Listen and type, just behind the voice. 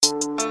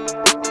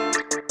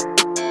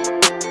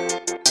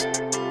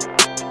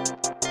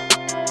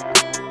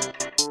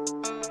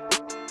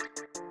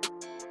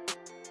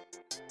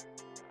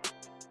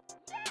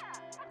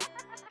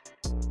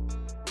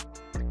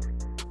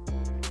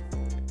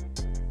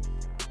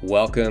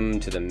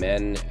Welcome to the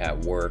Men at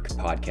Work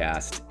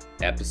podcast,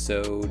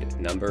 episode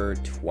number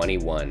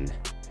 21.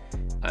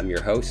 I'm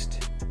your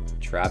host,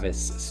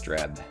 Travis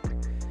Streb.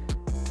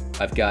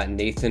 I've got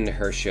Nathan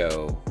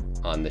Hershow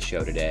on the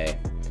show today.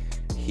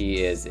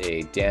 He is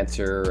a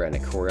dancer and a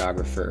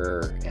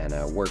choreographer and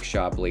a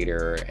workshop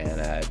leader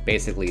and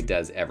basically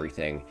does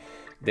everything.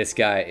 This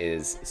guy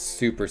is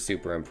super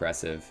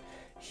impressive.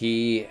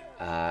 He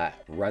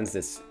runs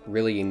this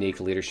really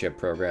unique leadership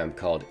program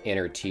called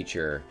Inner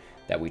Teacher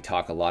that we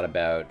talk a lot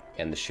about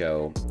in the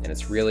show, and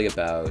it's really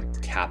about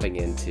tapping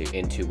into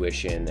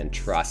intuition and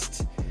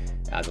trust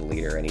as a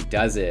leader, and he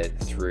does it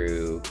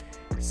through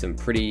some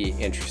pretty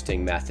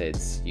interesting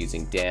methods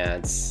using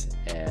dance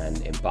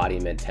and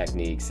embodiment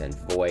techniques and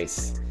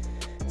voice.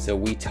 So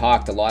we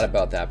talked a lot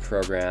about that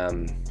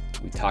program.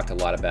 We talked a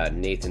lot about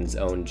Nathan's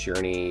own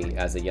journey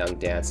as a young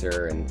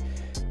dancer and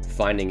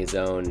finding his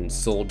own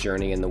soul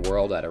journey in the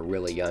world at a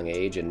really young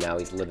age, and now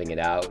he's living it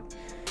out.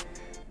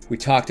 We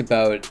talked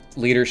about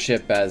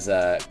leadership as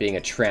being a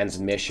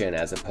transmission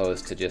as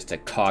opposed to just a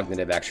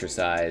cognitive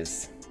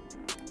exercise.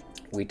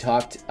 We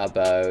talked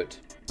about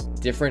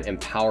different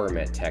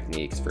empowerment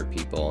techniques for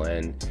people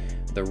and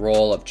the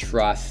role of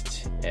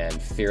trust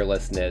and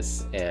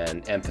fearlessness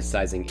and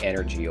emphasizing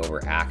energy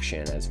over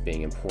action as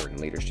being important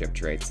leadership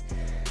traits.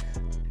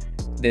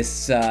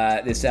 This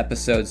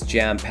episode's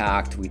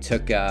jam-packed. We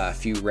took a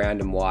few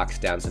random walks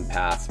down some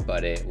paths,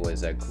 but it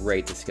was a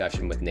great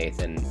discussion with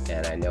Nathan,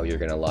 and I know you're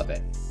going to love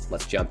it.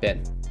 Let's jump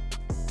in.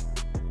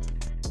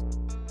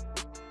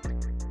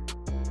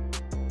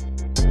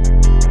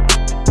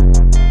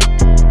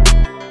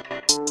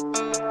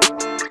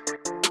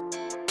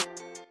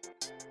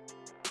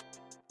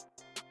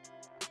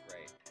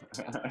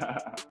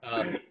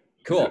 Great.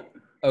 Cool.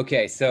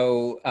 Okay,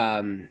 so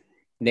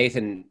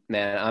Nathan,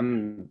 man,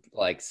 I'm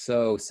like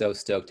so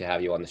stoked to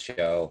have you on the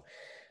show.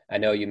 I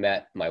know you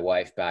met my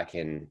wife back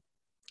in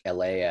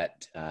LA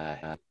at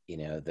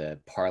the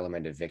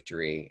Parliament of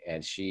Victory,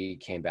 and she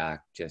came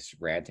back just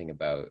ranting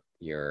about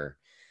your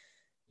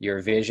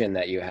vision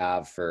that you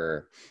have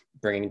for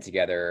bringing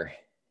together,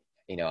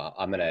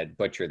 I'm gonna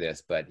butcher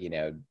this, but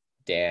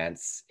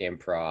dance,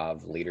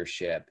 improv,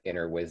 leadership,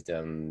 inner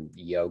wisdom,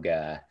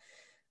 yoga,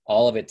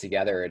 all of it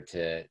together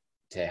to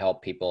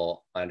help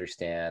people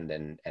understand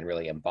and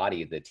really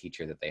embody the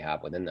teacher that they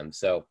have within them.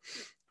 So,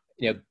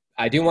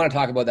 I do want to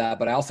talk about that,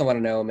 but I also want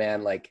to know,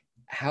 man, like,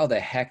 how the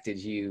heck did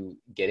you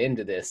get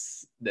into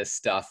this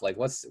stuff? Like,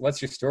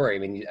 what's your story? I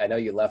mean, I know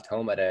you left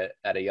home at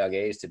a young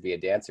age to be a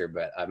dancer,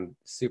 but I'm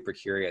super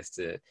curious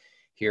to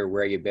hear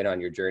where you've been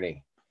on your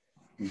journey.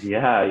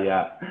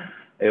 Yeah.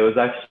 It was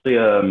actually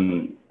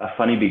a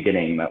funny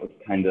beginning that was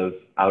kind of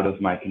out of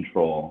my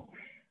control.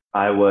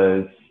 I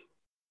was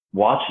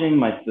watching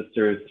my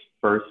sister's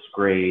first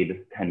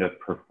grade kind of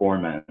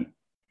performance,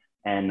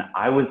 and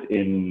I was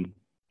in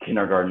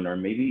kindergarten or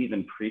maybe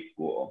even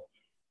preschool,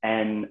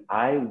 and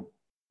I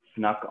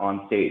snuck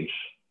on stage,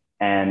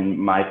 and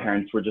my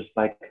parents were just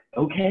like,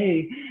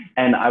 okay.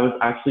 And I was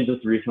actually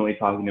just recently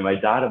talking to my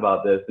dad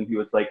about this, and he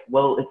was like,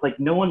 well, it's like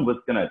no one was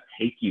gonna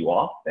take you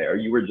off there.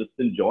 You were just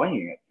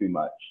enjoying it too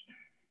much.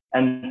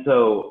 And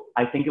so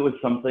I think it was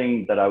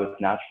something that I was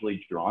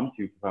naturally drawn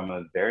to from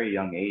a very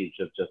young age,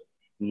 of just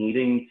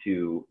needing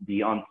to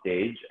be on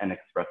stage and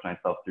express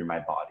myself through my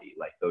body.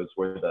 Like, those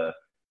were the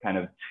kind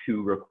of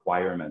two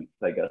requirements,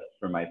 I guess,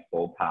 for my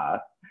soul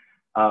path.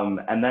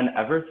 And then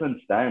ever since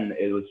then,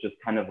 it was just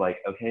kind of like,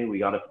 okay, we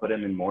got to put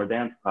him in more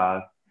dance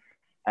class.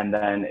 And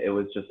then it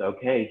was just,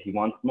 okay, he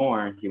wants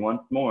more.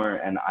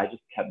 And I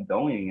just kept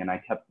going, and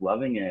I kept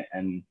loving it.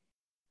 And,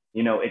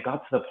 it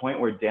got to the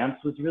point where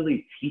dance was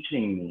really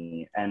teaching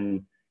me,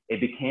 and it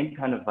became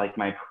kind of like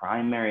my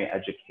primary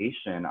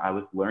education. I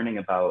was learning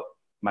about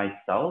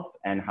myself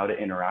and how to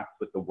interact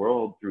with the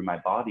world through my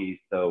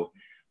body. So,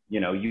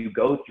 you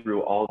go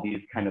through all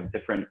these kind of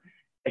different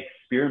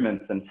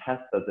experiments and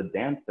tests as a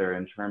dancer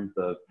in terms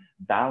of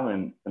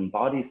balance and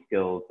body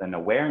skills and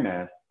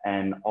awareness,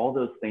 and all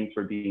those things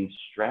were being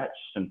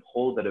stretched and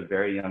pulled at a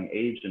very young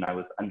age, and I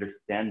was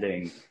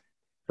understanding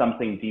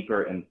something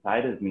deeper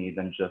inside of me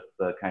than just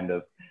the kind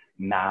of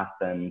math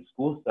and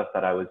school stuff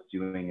that I was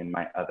doing in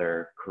my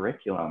other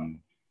curriculum.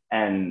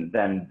 And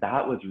then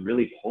that was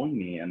really pulling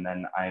me. And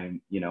then I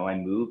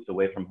moved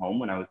away from home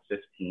when I was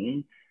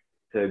 15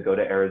 to go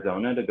to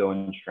Arizona to go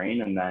and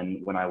train. And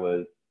then when I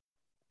was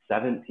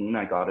 17,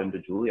 I got into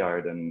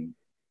Juilliard. And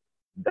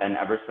then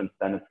ever since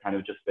then, it's kind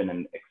of just been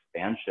an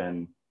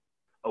expansion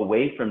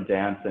away from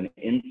dance and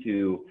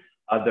into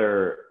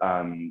other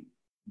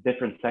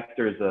different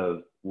sectors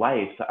of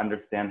life, to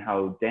understand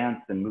how dance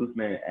and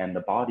movement and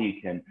the body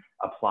can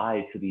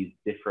apply to these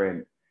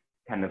different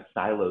kind of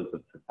silos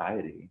of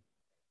society.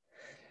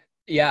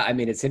 Yeah, I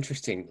mean, it's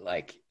interesting,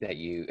 like, that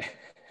you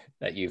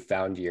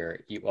found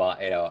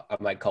I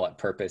might call it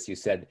purpose. You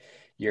said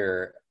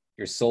your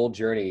soul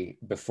journey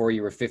before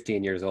you were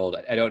 15 years old.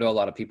 I don't know a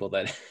lot of people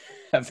that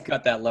have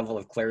got that level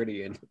of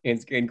clarity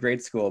in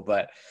grade school,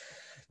 but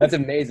that's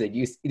amazing.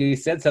 You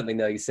said something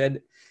though. You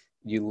said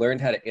you learned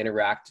how to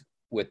interact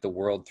with the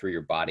world through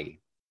your body.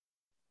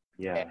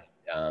 Yeah.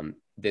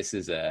 This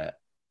is a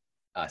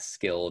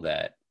skill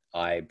that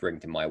I bring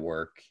to my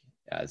work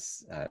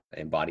as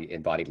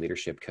embodied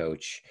leadership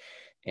coach.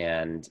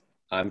 And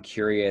I'm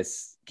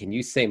curious, can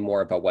you say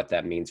more about what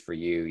that means for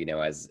you,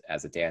 as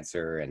a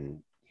dancer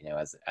and,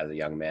 as a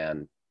young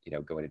man,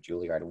 going to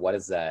Juilliard? What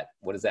does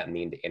that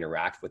mean to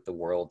interact with the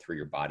world through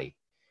your body?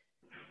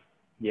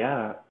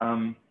 Yeah.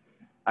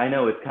 I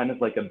know it's kind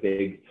of like a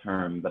big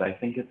term, but I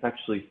think it's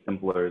actually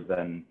simpler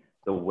than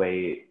the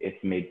way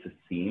it's made to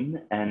seem.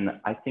 And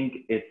I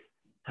think it's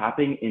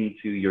tapping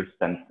into your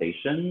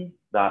sensations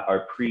that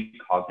are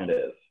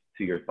precognitive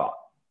to your thoughts.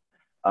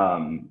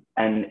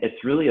 And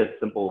it's really as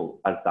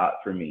simple as that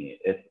for me.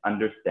 It's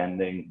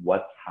understanding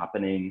what's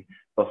happening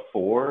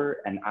before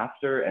and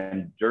after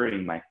and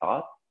during my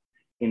thoughts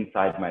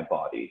inside my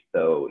body.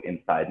 So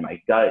inside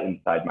my gut,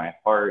 inside my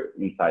heart,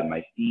 inside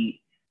my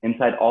feet,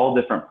 inside all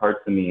different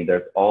parts of me,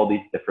 there's all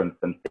these different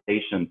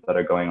sensations that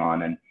are going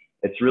on. And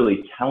it's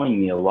really telling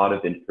me a lot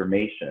of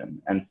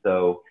information. And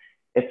so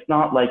it's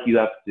not like you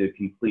have to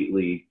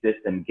completely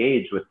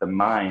disengage with the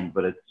mind,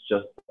 but it's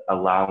just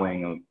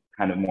allowing a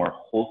kind of more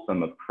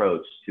wholesome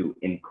approach to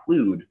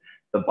include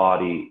the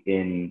body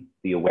in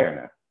the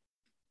awareness.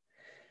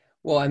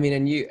 Well,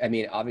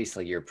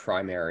 obviously your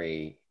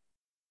primary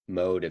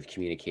mode of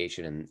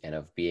communication and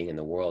of being in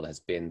the world has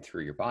been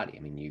through your body. I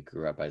mean, you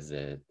grew up as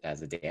a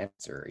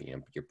dancer,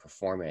 you're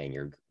performing,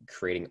 you're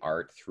creating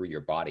art through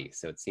your body.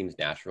 So it seems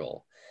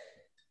natural.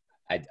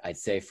 I'd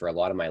say for a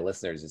lot of my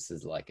listeners, this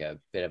is like a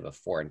bit of a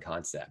foreign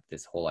concept,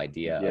 this whole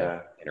idea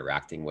of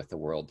interacting with the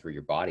world through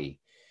your body.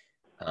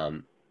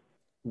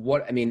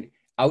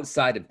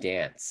 Outside of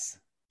dance,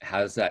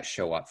 how does that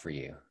show up for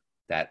you?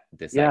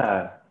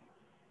 Idea?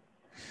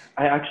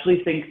 I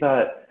actually think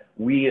that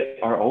we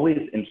are always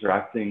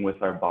interacting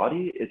with our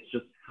body. It's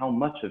just how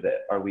much of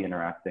it are we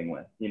interacting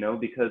with,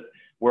 because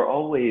we're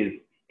always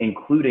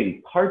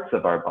including parts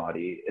of our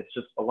body. It's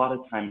just a lot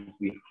of times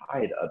we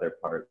hide other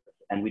parts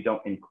and we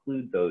don't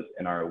include those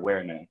in our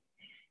awareness.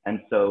 And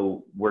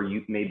so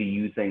we're maybe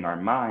using our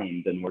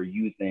mind and we're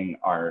using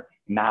our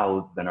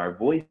mouths and our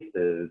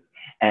voices,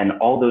 and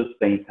all those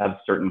things have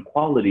certain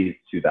qualities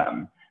to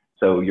them.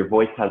 So your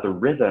voice has a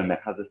rhythm, it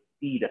has a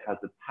speed, it has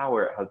a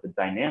power, it has a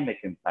dynamic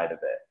inside of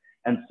it.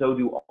 And so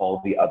do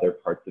all the other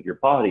parts of your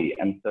body.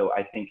 And so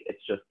I think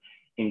it's just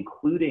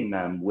including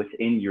them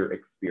within your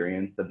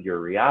experience of your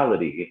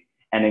reality,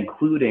 and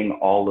including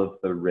all of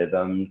the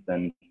rhythms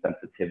and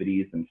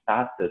sensitivities and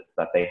facets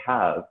that they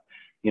have.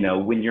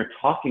 When you're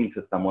talking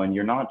to someone,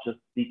 you're not just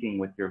speaking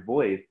with your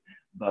voice,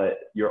 but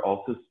you're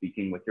also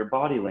speaking with your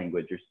body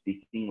language. You're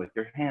speaking with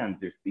your hands,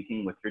 you're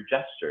speaking with your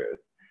gestures.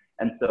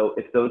 And so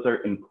if those are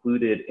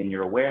included in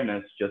your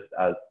awareness, just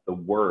as the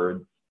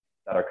words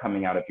that are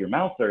coming out of your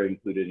mouth are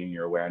included in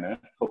your awareness,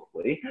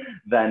 hopefully,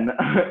 then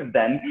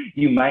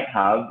you might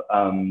have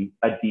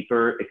a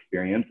deeper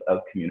experience of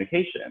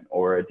communication,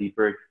 or a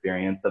deeper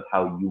experience of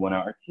how you want to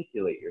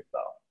articulate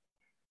yourself.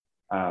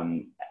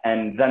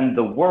 And then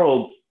the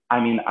world,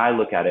 I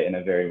look at it in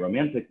a very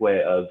romantic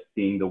way of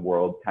seeing the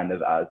world kind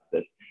of as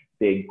this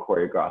big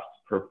choreographed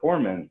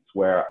performance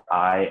where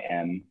I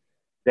am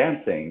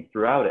dancing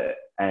throughout it.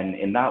 And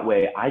in that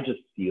way, I just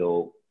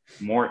feel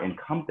more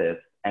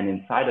encompassed and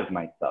inside of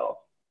myself.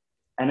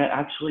 And it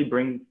actually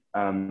brings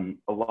a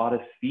lot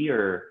of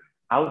fear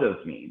out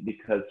of me,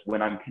 because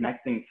when I'm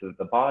connecting to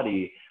the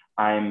body,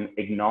 I'm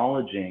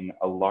acknowledging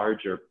a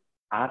larger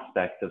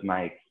aspect of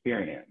my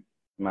experience.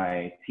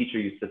 My teacher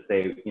used to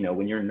say,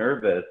 when you're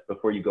nervous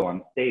before you go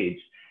on stage,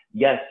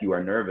 yes, you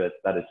are nervous,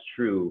 that is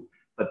true,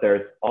 but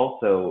there's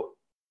also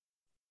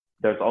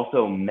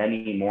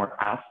many more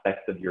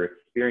aspects of your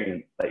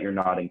experience that you're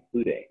not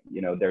including.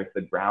 There's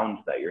the ground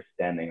that you're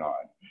standing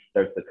on,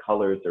 there's the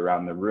colors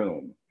around the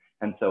room.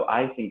 And so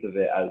I think of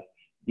it as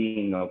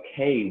being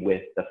okay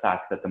with the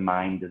fact that the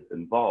mind is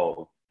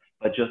involved,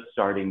 but just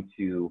starting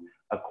to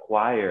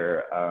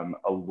acquire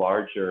a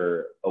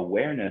larger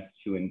awareness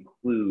to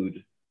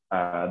include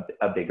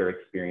a bigger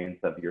experience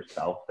of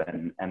yourself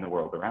and the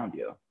world around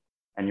you.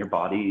 And your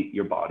body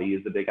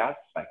is a big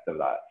aspect of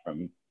that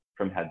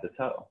from head to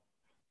toe.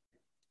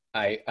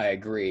 I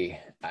agree.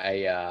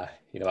 I've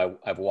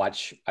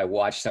watched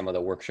some of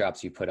the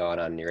workshops you put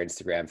on your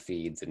Instagram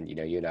feeds, and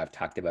you and I've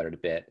talked about it a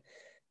bit,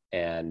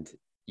 and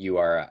you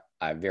are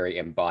a very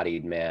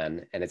embodied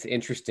man. And it's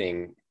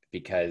interesting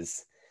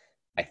because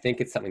I think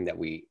it's something that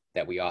we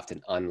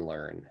often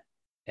unlearn.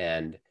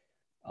 And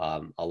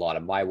a lot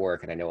of my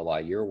work, and I know a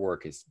lot of your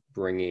work, is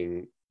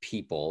bringing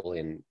people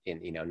in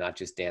not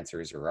just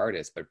dancers or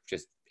artists, but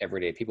just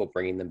everyday people,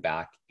 bringing them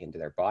back into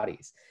their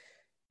bodies.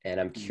 And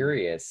I'm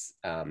curious,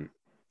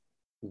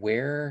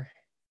 where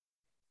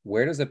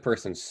does a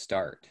person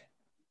start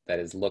that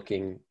is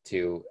looking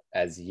to,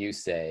 as you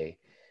say,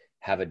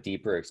 have a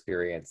deeper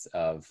experience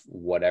of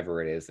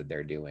whatever it is that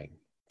they're doing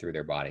through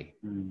their body?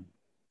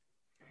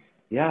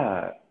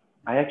 Yeah,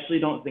 I actually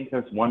don't think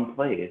there's one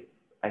place.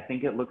 I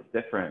think it looks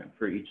different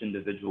for each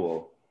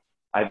individual.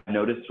 I've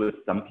noticed with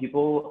some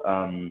people,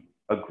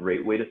 a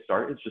great way to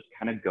start is just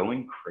kind of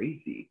going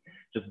crazy,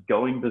 just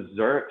going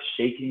berserk,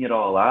 shaking it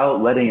all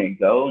out, letting it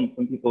go. And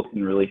some people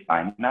can really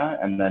find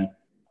that. And then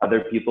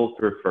other people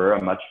prefer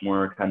a much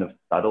more kind of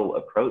subtle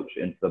approach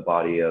into the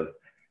body of,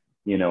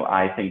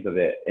 I think of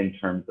it in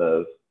terms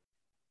of,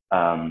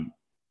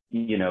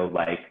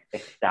 like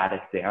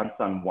ecstatic dance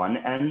on one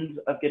end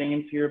of getting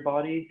into your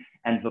body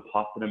and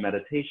Vipassana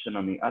meditation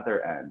on the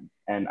other end.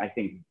 And I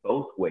think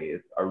both ways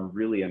are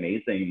really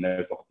amazing.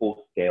 There's a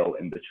whole scale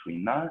in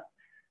between that.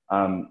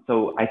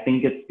 So I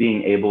think it's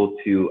being able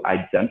to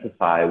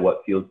identify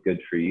what feels good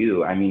for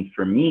you. I mean,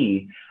 for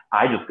me,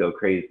 I just go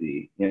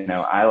crazy.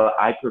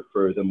 I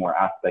prefer the more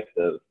aspects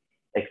of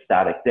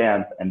ecstatic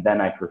dance, and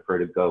then I prefer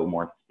to go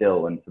more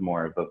still into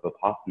more of a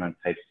Vipassana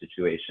type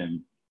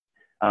situation.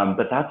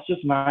 But that's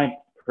just my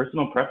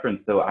personal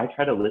preference. So I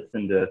try to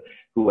listen to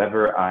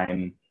whoever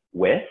I'm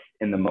with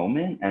in the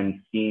moment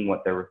and seeing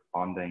what they're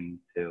responding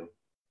to.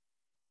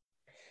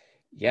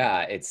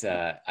 Yeah, it's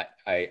I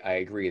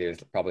agree. There's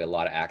probably a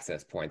lot of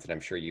access points, and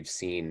I'm sure you've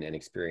seen and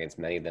experienced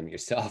many of them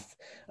yourself.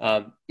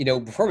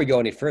 Before we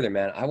go any further,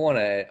 man, I want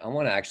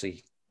to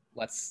actually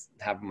let's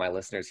have my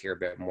listeners hear a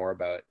bit more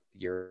about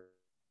your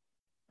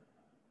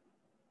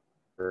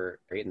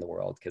great in the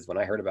world, because when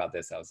I heard about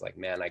this, I was like,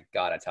 man, I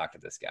gotta talk to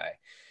this guy.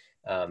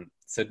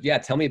 So yeah,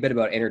 tell me a bit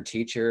about Inner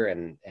Teacher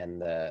and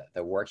the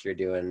work you're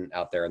doing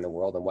out there in the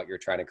world and what you're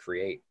trying to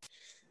create.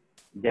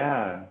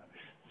 Yeah.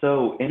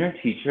 So Inner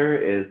Teacher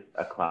is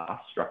a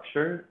class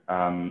structure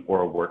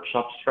or a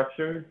workshop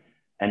structure.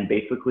 And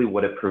basically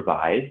what it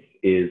provides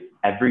is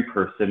every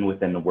person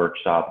within the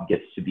workshop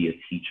gets to be a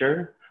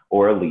teacher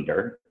or a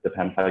leader,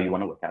 depends how you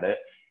want to look at it,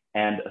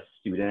 and a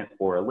student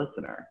or a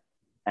listener.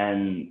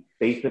 And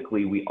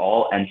basically we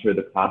all enter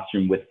the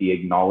classroom with the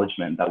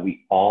acknowledgement that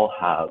we all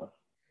have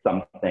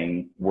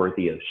something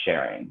worthy of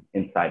sharing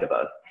inside of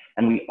us.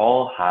 And we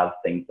all have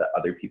things that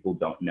other people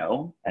don't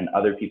know, and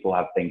other people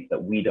have things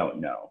that we don't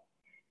know.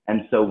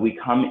 And so we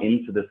come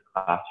into this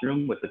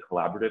classroom with a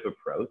collaborative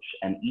approach,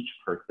 and each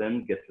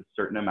person gets a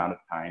certain amount of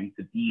time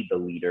to be the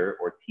leader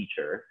or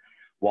teacher,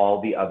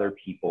 while the other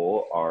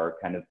people are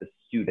kind of the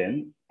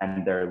students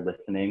and they're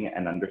listening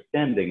and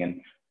understanding.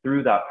 And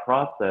through that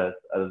process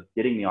of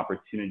getting the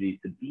opportunity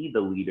to be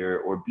the leader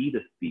or be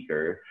the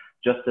speaker,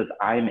 just as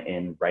I'm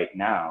in right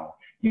now,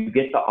 you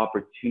get the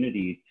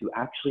opportunity to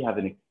actually have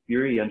an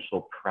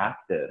experiential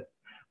practice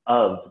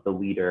of the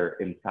leader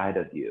inside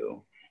of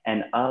you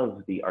and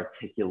of the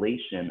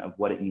articulation of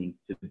what it means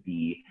to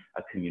be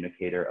a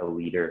communicator, a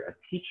leader, a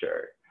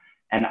teacher.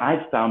 And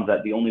I've found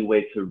that the only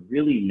way to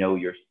really know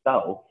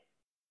yourself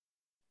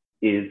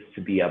is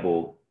to be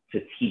able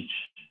to teach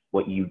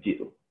what you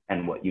do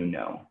and what you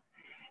know.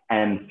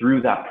 And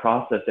through that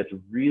process, it's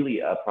really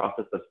a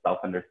process of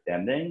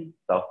self-understanding,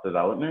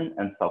 self-development,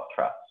 and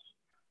self-trust.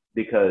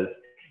 Because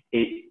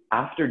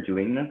after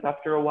doing this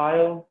after a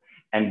while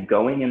and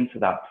going into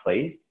that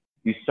place,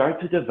 you start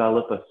to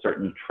develop a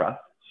certain trust.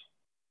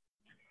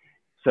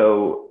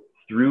 So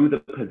through the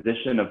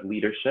position of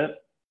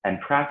leadership and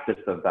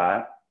practice of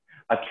that,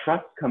 a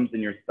trust comes in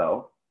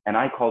yourself. And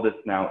I call this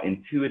now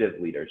intuitive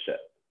leadership.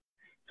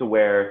 So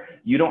where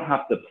you don't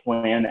have to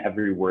plan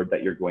every word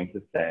that you're going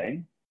to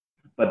say,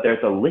 but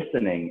there's a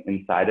listening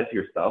inside of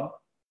yourself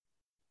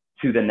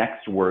to the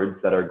next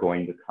words that are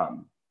going to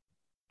come.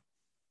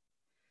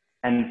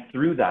 And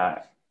through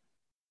that,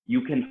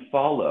 you can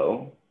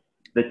follow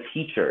the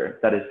teacher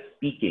that is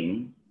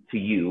speaking to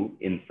you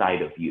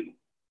inside of you.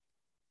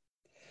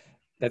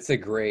 That's a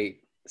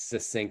great,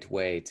 succinct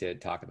way to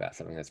talk about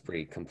something that's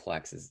pretty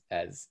complex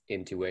as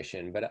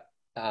intuition. But,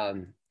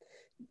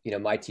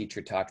 my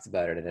teacher talks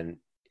about it in,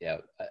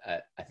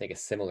 I think a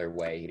similar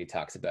way. He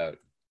talks about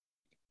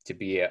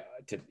to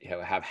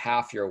have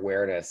half your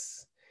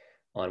awareness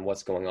on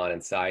what's going on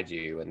inside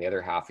you, and the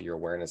other half of your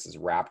awareness is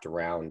wrapped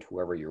around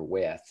whoever you're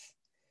with,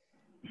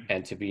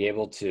 and to be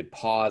able to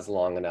pause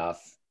long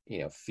enough,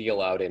 feel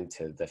out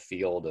into the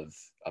field of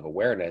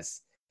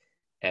awareness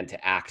and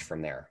to act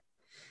from there,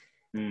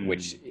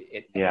 which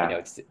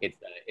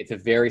it's a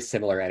very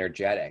similar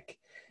energetic.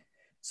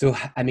 So,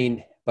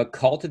 but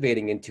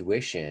cultivating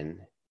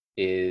intuition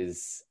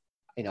is,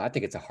 I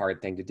think it's a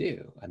hard thing to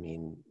do.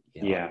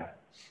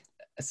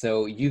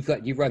 So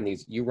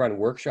you run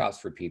workshops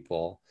for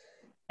people,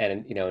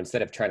 and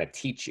instead of trying to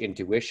teach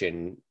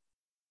intuition,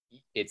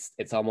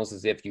 it's almost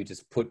as if you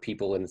just put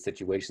people in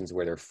situations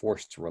where they're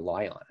forced to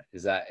rely on it.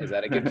 Is that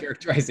a good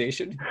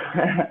characterization?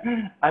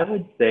 I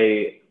would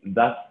say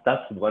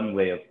that's one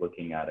way of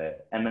looking at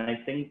it. And I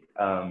think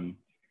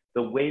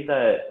the way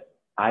that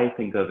I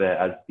think of it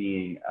as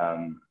being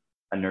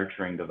a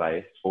nurturing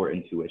device for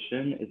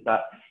intuition is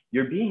that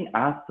you're being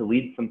asked to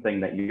lead something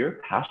that you're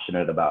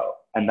passionate about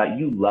and that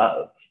you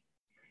love.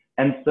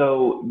 And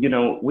so,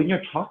 when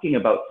you're talking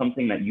about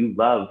something that you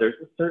love, there's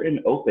a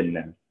certain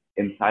openness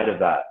inside of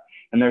that.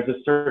 And there's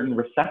a certain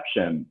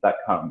reception that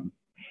comes.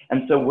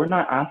 And so we're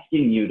not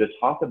asking you to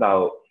talk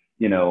about,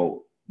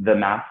 the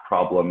math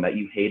problem that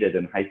you hated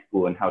in high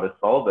school and how to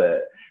solve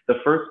it, the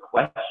first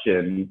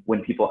question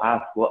when people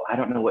ask, well, I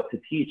don't know what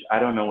to teach, I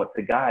don't know what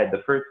to guide,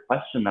 the first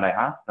question that I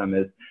ask them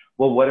is,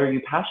 well, what are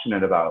you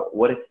passionate about?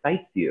 What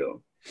excites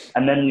you?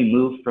 And then we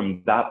move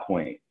from that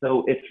point.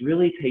 So it's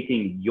really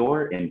taking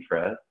your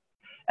interest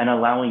and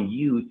allowing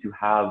you to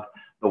have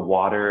the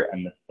water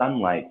and the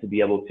sunlight to be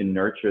able to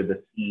nurture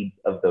the seeds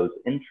of those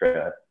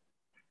interests.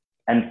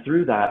 And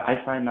through that,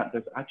 I find that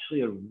there's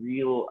actually a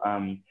real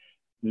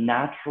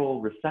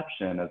natural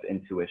reception of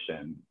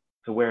intuition,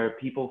 to where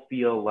people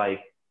feel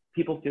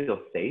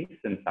safe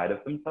inside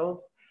of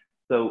themselves.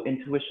 So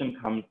intuition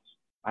comes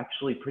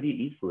actually pretty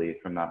easily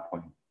from that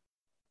point.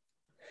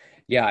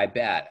 Yeah, I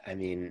bet. I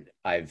mean,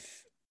 I've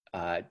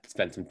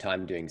spent some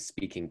time doing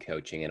speaking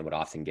coaching, and would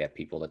often get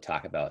people to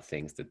talk about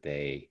things that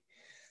they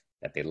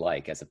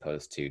like, as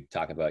opposed to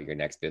talk about your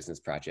next business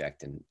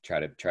project and try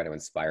to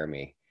inspire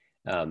me.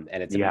 And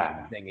it's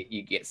amazing that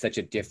you get such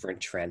a different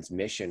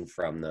transmission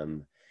from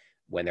them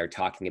when they're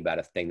talking about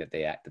a thing that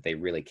they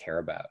really care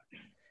about.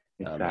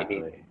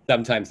 Exactly.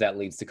 Sometimes that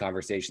leads to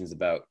conversations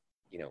about,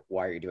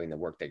 why are you doing the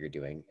work that you're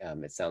doing?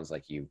 It sounds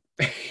like you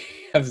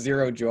have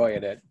zero joy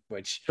in it,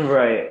 which,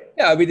 right.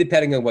 Yeah, I mean,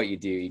 depending on what you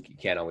do, you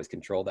can't always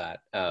control that.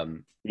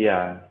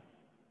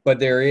 But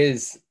there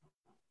is,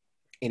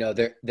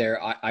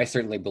 I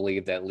certainly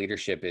believe that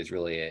leadership is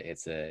really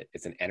it's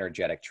an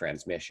energetic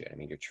transmission. I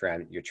mean,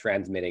 you're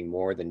transmitting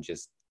more than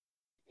just,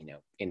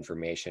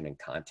 information and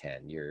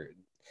content. You're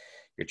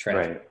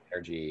transmitting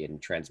energy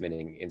and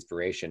transmitting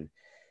inspiration.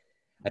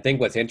 I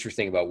think what's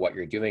interesting about what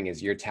you're doing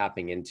is you're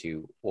tapping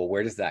into, well,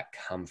 where does that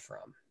come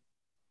from?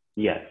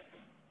 Yes.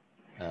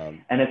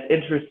 And it's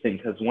interesting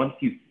because once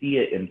you see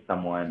it in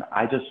someone,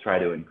 I just try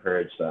to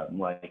encourage them.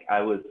 Like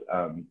I was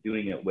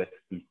doing it with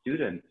some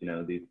students,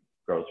 these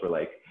girls were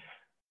like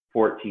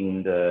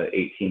 14 to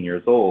 18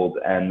 years old.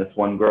 And this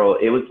one girl,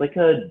 it was like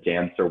a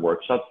dancer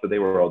workshop. So they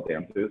were all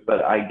dancers,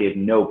 but I gave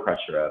no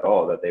pressure at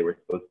all that they were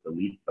supposed to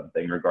lead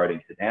something regarding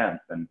to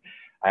dance. And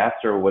I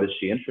asked her, what is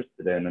she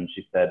interested in? And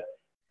she said,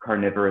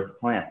 carnivorous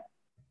plants.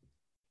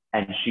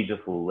 And she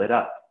just lit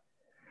up.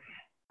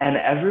 And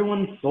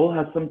everyone's soul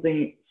has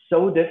something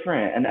so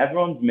different, and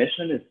everyone's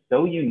mission is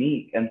so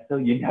unique. And so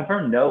you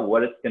never know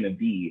what it's going to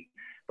be.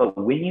 But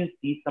when you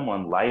see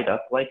someone light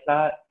up like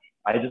that,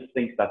 I just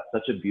think that's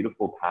such a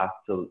beautiful path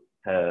to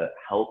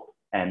help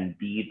and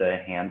be the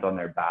hand on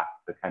their back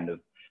to kind of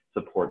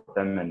support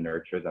them and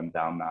nurture them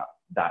down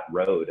that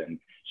road. And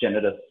she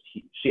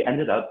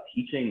ended up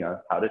teaching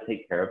us how to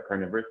take care of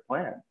carnivorous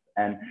plants.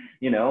 And,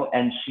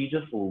 and she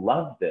just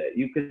loved it.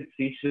 You could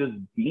see she was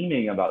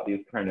beaming about these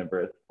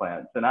carnivorous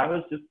plants. And I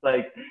was just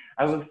like,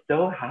 I was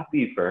so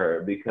happy for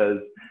her, because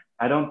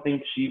I don't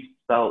think she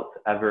felt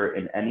ever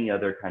in any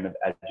other kind of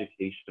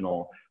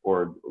educational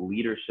or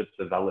leadership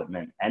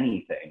development,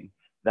 anything,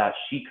 that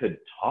she could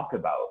talk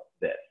about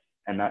this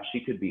and that she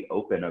could be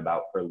open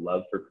about her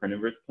love for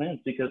carnivorous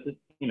plants, because it's,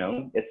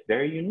 it's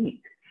very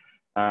unique.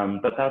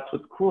 But that's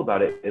what's cool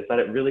about it, is that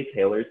it really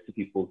tailors to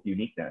people's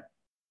uniqueness.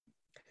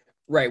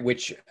 Right,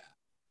 which,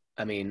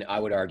 I mean, I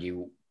would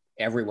argue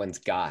everyone's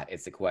got.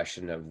 It's a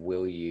question of,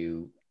 will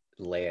you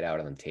lay it out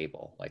on the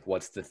table? Like,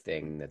 what's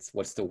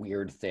the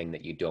weird thing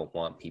that you don't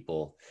want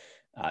people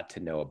to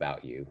know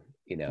about you?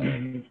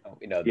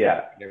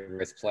 Yeah.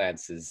 Carnivorous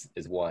plants is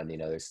one.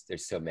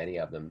 There's so many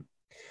of them.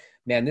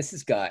 Man, this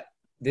has got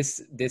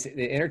the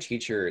inner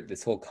teacher.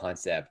 This whole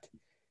concept.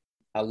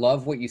 I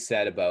love what you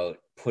said about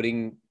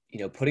putting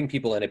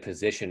people in a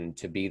position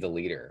to be the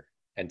leader,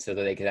 and so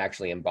that they can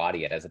actually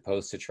embody it, as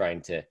opposed to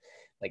trying to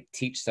like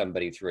teach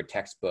somebody through a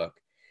textbook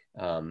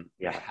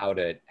how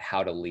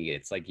to lead.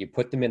 It's like you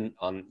put them in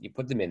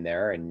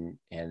there, and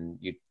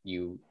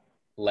you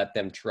let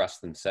them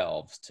trust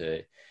themselves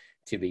to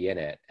be in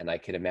it. And I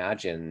can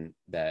imagine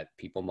that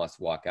people must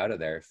walk out of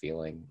there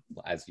feeling,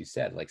 as you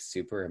said, like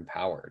super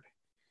empowered.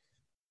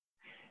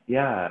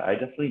 Yeah, I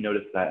definitely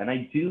noticed that. And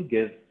I do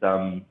give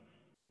some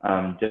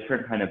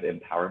different kind of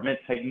empowerment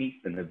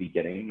techniques in the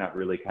beginning that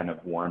really kind of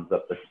warms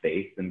up the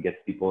space and gets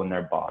people in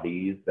their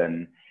bodies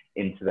and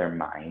into their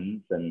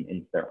minds and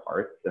into their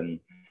hearts. And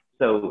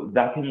so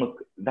that can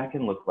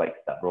look like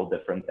several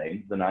different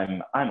things. And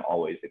I'm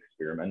always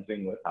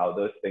experimenting with how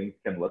those things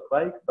can look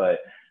like. But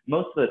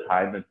most of the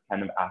time it's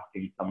kind of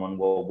asking someone,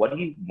 well, what do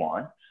you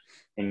want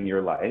in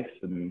your life?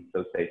 And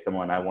so say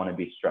someone, I want to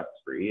be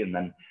stress-free. And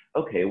then,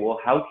 okay, well,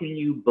 how can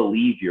you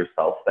believe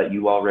yourself that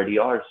you already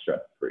are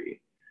stress-free?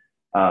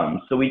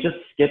 So we just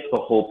skip the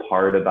whole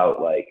part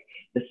about like,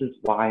 this is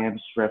why I'm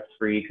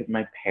stress-free because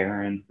my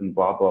parents and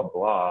blah, blah,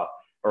 blah,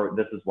 or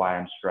this is why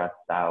I'm stressed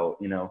out.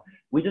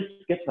 We just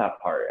skip that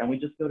part and we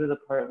just go to the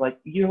part like,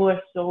 you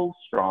are so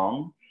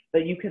strong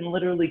that you can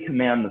literally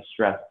command the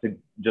stress to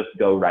just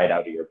go right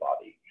out of your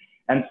body.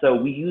 And so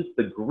we use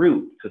the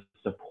group to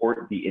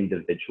support the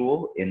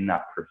individual in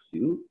that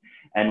pursuit.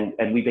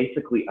 And we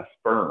basically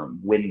affirm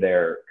when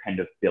they're kind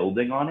of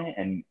building on it,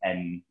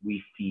 and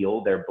we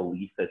feel their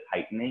belief is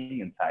heightening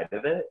inside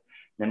of it.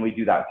 And we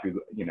do that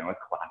through, you know, a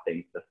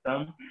clapping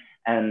system.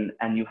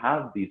 And you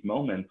have these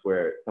moments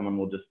where someone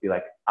will just be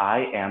like,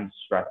 I am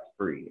stress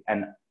free.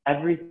 And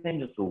everything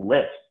just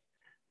lifts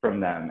from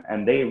them.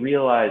 And they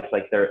realize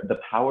like the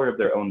power of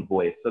their own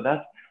voice. So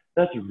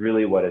that's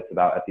really what it's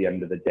about at the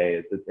end of the day,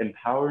 is it's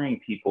empowering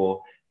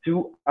people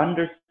to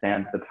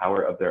understand the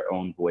power of their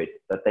own voice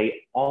that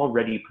they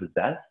already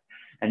possess.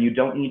 And you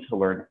don't need to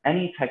learn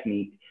any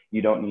technique.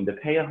 You don't need to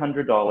pay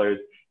 $100.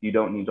 You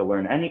don't need to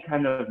learn any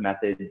kind of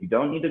method. You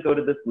don't need to go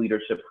to this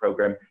leadership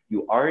program.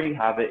 You already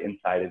have it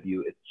inside of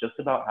you. It's just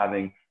about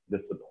having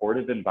the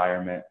supportive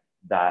environment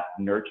that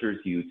nurtures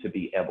you to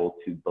be able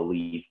to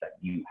believe that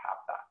you have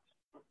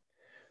that.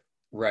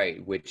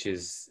 Right, which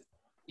is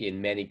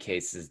in many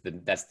cases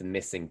that's the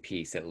missing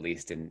piece, at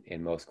least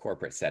in most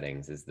corporate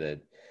settings, is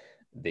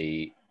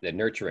the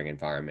nurturing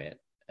environment.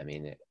 I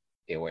mean,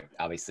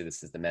 obviously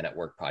this is the Men at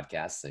Work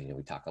podcast, so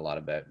we talk a lot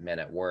about men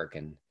at work,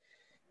 and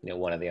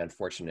one of the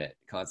unfortunate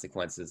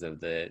consequences of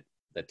the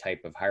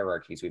type of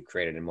hierarchies we've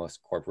created in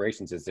most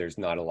corporations is there's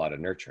not a lot of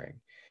nurturing.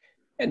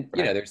 And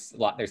there's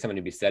something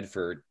to be said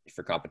for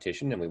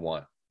competition, and we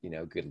want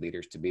good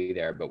leaders to be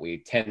there, but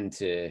we've tended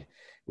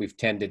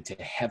to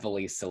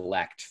heavily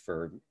select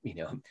for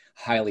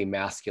highly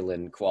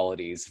masculine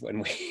qualities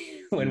when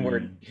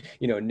we're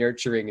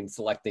nurturing and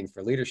selecting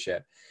for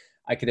leadership.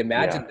 I could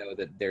imagine though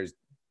that there's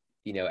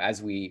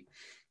as we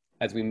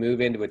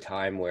move into a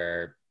time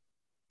where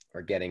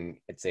we're getting,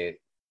 I'd say,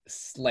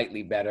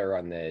 slightly better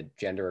on the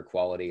gender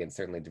equality and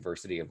certainly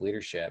diversity of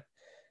leadership,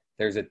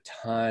 there's a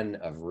ton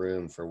of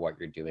room for what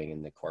you're doing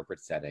in the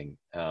corporate setting.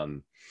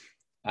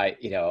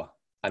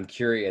 I'm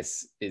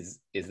curious, is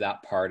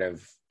that part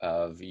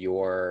of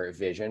your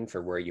vision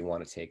for where you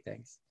want to take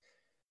things?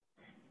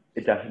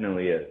 It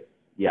definitely is.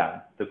 Yeah,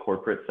 the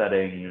corporate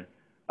setting.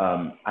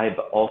 I've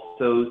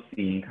also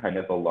seen kind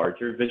of a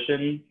larger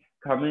vision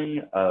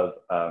coming of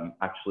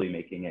actually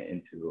making it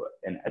into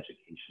an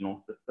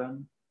educational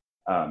system,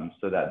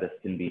 so that this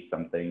can be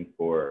something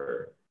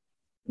for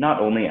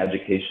not only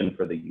education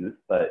for the youth,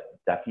 but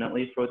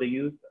definitely for the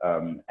youth,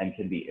 and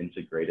can be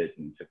integrated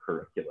into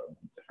curriculum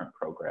and different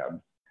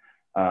programs.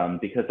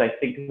 Because I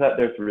think that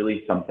there's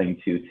really something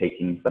to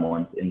taking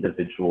someone's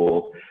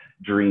individual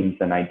dreams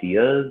and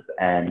ideas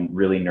and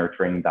really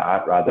nurturing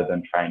that, rather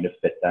than trying to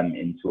fit them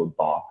into a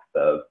box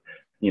of,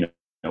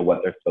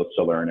 what they're supposed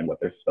to learn and what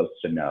they're supposed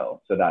to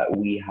know, so that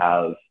we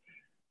have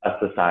a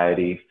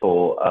society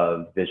full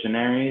of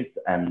visionaries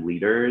and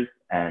leaders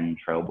and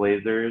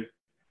trailblazers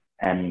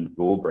and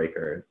rule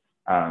breakers,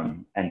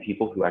 and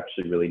people who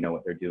actually really know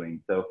what they're doing.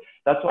 So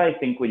that's why I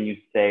think when you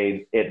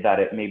say that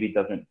it maybe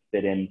doesn't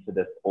fit into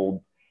this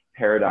old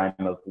paradigm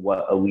of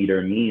what a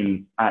leader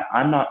means,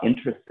 I'm not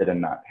interested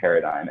in that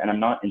paradigm, and I'm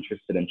not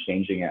interested in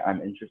changing it.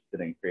 I'm interested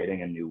in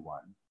creating a new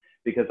one,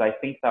 because I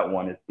think that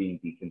one is being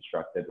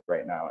deconstructed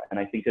right now. And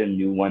I think a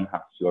new one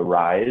has to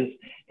arise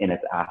in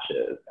its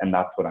ashes. And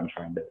that's what I'm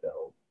trying to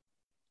build.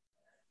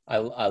 I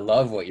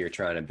love what you're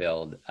trying to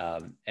build.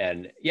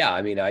 And yeah,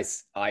 I mean, I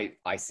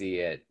see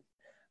it,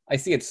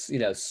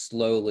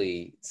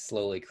 slowly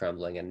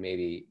crumbling and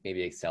maybe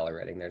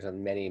accelerating. There's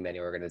many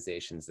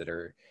organizations that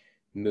are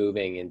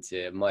moving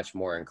into much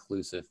more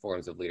inclusive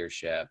forms of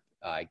leadership,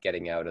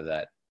 getting out of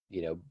that,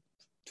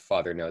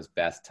 father knows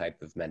best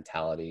type of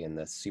mentality and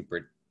the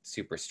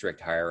super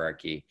strict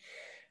hierarchy.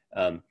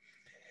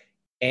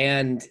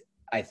 And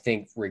I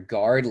think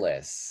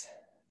regardless,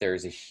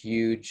 there's a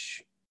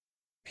huge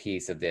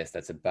piece of this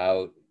that's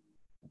about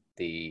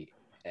the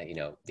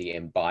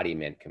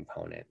embodiment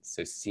component.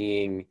 So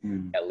seeing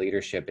that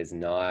leadership is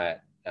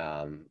not,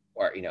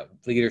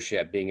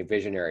 leadership, being a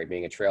visionary,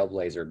 being a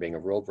trailblazer, being a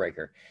rule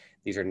breaker,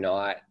 these are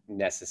not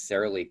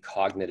necessarily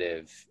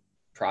cognitive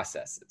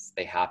processes.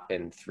 They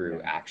happen through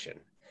action.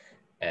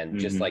 And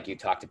just like you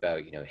talked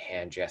about,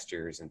 hand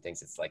gestures and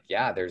things, it's like,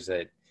 yeah, there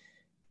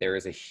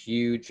is a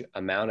huge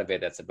amount of it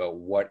that's about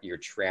what you're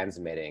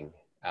transmitting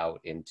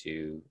out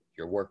into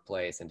your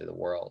workplace, into the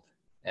world.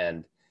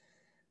 And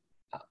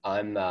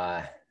I'm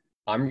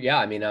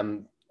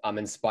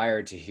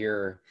inspired to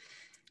hear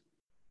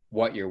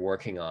what you're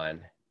working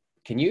on.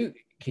 Can you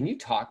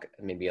talk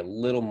maybe a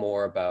little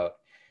more about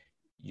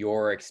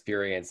your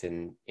experience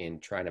in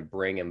trying to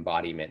bring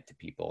embodiment to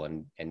people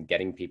and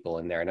getting people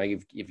in there? I know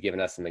you've given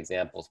us some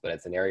examples, but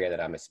it's an area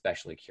that I'm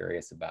especially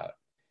curious about.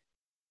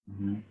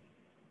 Mm-hmm.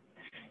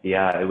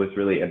 Yeah, it was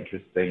really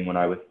interesting when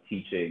I was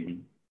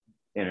teaching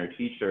inner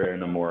teacher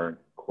in a more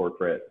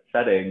corporate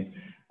setting.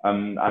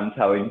 I'm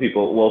telling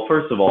people, well,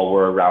 first of all,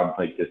 we're around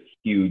like this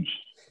huge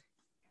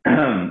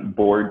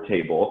board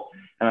table.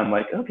 And I'm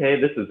like,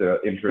 okay, this is an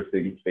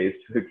interesting space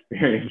to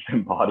experience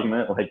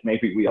embodiment. Like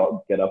maybe we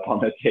all get up on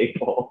the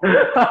table.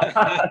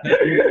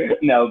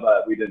 No,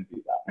 but we didn't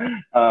do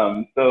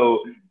that.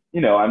 So,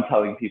 I'm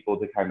telling people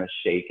to kind of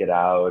shake it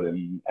out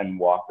and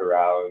walk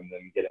around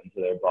and get into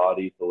their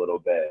bodies a little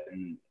bit.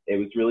 And it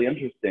was really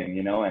interesting,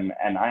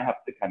 and I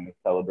have to kind of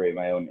celebrate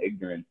my own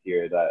ignorance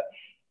here that,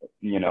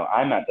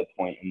 I'm at the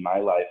point in my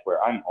life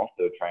where I'm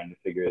also trying to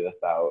figure this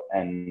out.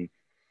 And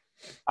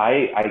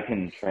I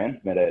can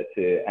transmit it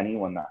to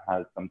anyone that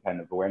has some kind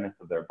of awareness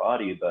of their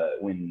body,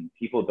 but when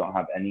people don't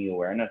have any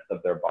awareness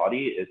of their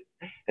body,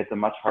 it's a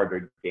much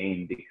harder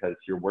game because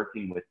you're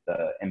working with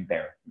the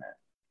embarrassment.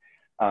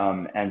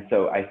 And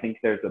so I think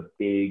there's a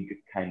big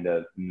kind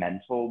of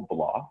mental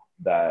block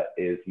that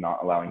is not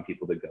allowing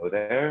people to go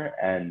there.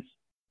 And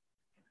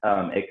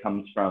it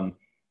comes from,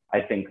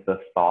 I think, the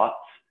thought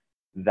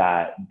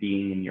that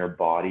being in your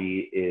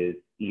body is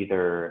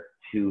either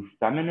too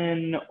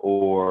feminine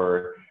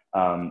or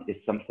is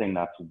something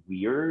that's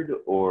weird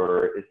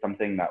or is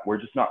something that we're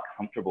just not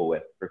comfortable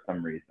with for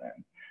some reason.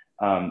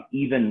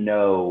 Even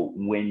though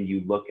when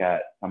you look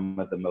at some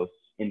of the most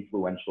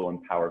influential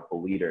and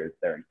powerful leaders,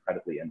 they're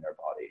incredibly in their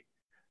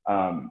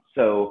body.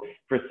 So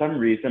for some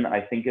reason,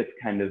 I think it's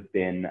kind of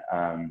been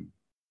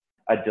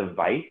a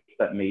device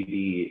that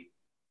maybe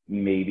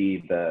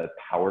the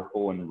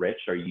powerful and rich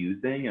are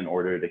using in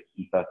order to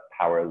keep us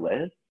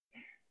powerless,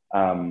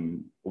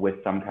 with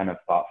some kind of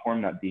thought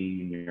form that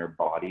being in your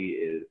body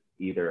is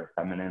either a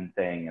feminine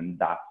thing and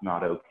that's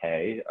not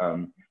okay,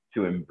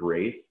 to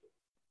embrace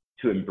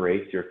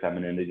your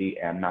femininity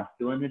and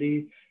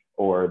masculinity,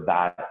 or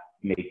that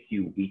makes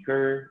you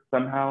weaker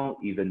somehow,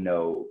 even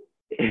though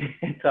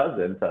it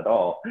doesn't at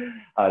all.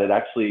 It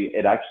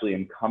actually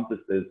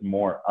encompasses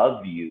more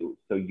of you,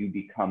 so you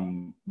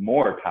become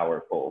more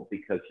powerful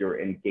because you're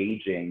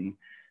engaging,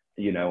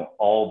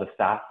 all the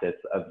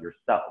facets of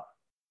yourself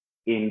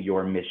in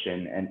your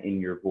mission and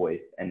in your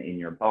voice and in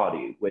your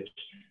body, which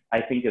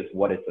I think is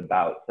what it's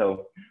about.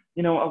 So,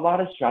 a lot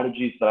of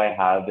strategies that I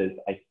have is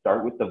I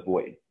start with the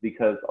voice,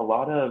 because a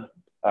lot of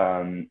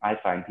I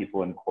find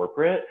people in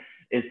corporate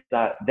is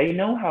that they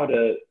know how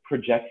to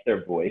project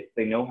their voice.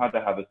 They know how to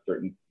have a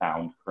certain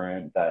sound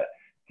current that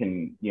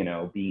can,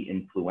 be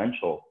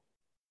influential.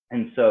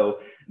 And so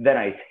then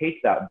I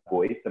take that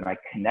voice and I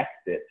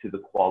connect it to the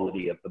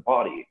quality of the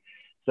body.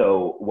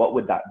 So what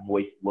would that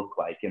voice look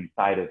like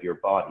inside of your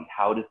body?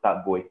 How does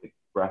that voice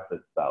express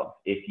itself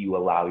if you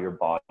allow your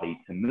body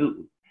to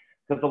move?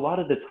 Because a lot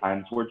of the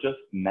times we're just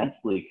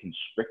mentally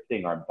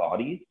constricting our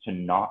bodies to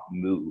not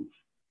move.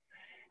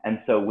 And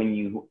so when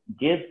you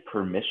give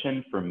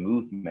permission for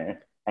movement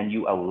and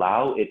you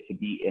allow it to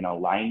be in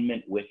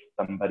alignment with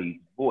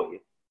somebody's voice,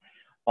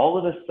 all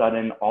of a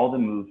sudden, all the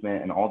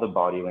movement and all the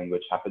body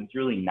language happens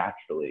really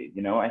naturally.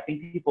 I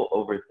think people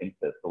overthink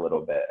this a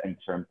little bit in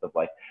terms of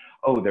like,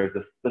 oh, there's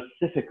a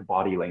specific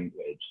body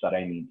language that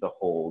I need to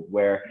hold,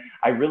 where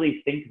I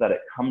really think that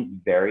it comes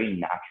very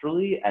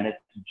naturally, and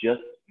it's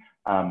just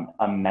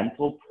a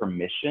mental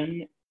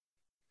permission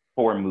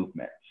for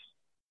movement.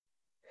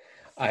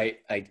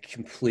 I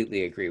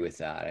completely agree with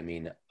that. I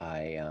mean,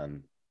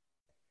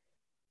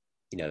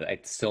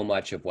 it's so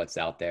much of what's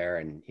out there,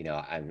 and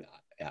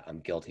I'm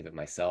guilty of it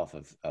myself,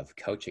 of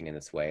coaching in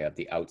this way, of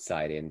the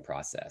outside in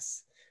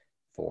process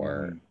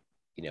for,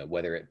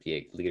 whether it be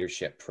a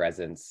leadership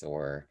presence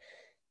or,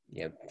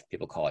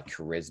 people call it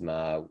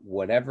charisma,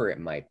 whatever it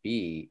might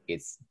be,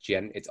 it's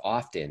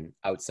often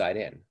outside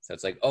in. So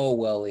it's like, oh,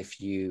 well,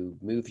 if you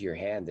move your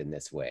hand in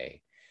this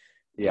way.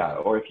 Yeah,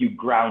 or if you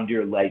ground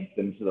your legs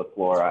into the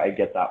floor, I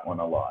get that one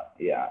a lot.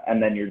 Yeah,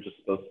 and then you're just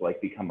supposed to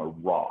become a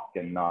rock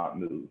and not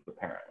move,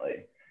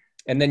 apparently.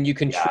 And then you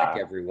can trick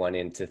everyone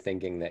into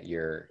thinking that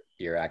you're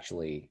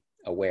actually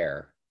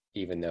aware,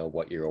 even though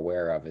what you're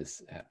aware of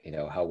is,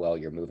 how well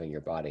you're moving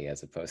your body,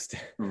 as opposed to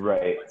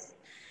right,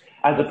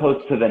 as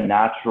opposed to the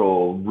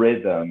natural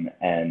rhythm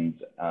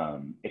and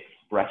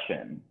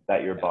expression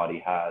that your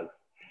body has.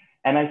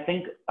 And I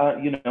think,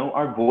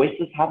 our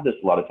voices have this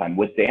a lot of time.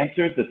 With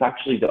dancers, it's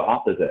actually the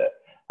opposite.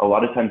 A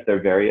lot of times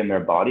they're very in their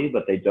body,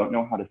 but they don't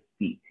know how to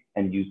speak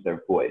and use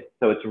their voice.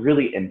 So it's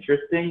really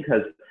interesting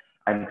because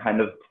I'm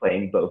kind of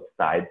playing both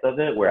sides of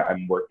it, where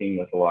I'm working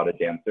with a lot of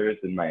dancers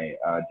in my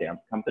dance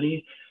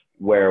company,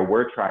 where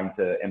we're trying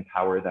to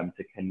empower them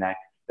to connect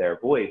their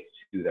voice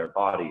to their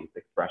body's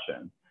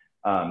expression.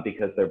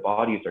 Because their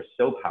bodies are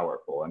so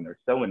powerful and they're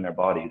so in their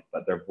bodies,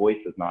 but their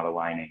voice is not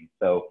aligning.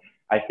 So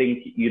I think,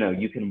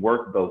 you can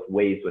work both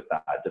ways with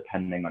that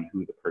depending on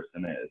who the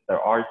person is. There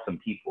are some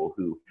people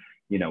who,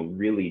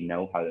 really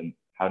know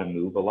how to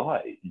move a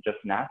lot just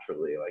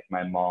naturally. Like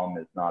my mom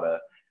is not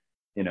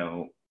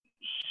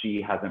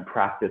she hasn't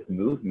practiced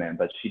movement,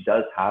 but she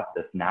does have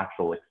this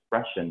natural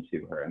expression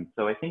to her. And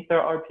so I think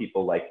there are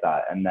people like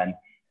that. And then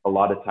a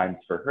lot of times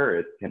for her,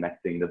 it's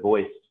connecting the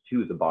voice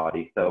to the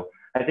body. So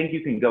I think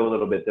you can go a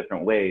little bit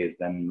different ways.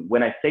 And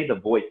when I say the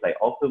voice, I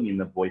also mean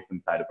the voice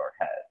inside of our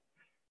head.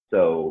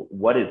 So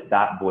what is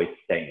that voice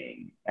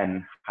saying?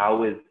 And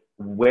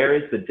where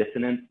is the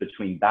dissonance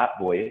between that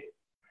voice?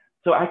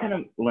 So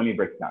let me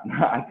break it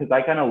down, because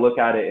I kind of look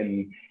at it,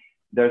 and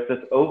there's this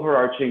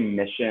overarching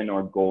mission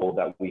or goal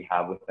that we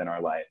have within our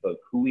life of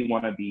who we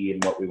want to be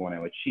and what we want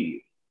to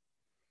achieve.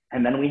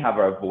 And then we have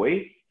our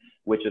voice,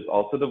 which is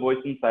also the voice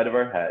inside of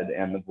our head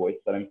and the voice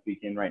that I'm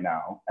speaking right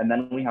now. And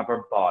then we have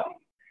our body.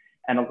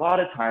 And a lot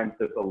of times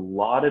there's a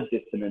lot of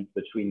dissonance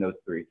between those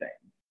three things.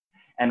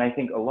 And I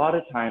think a lot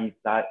of times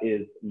that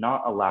is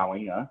not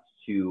allowing us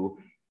to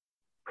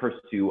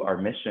pursue our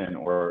mission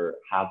or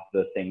have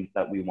the things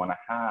that we want to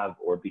have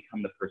or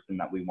become the person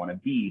that we want to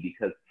be,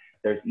 because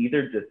there's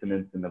either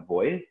dissonance in the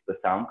voice, the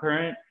sound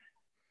current,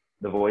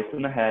 the voice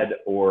in the head,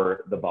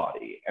 or the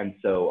body. And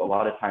so a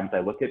lot of times I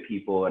look at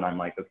people and I'm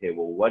like, okay,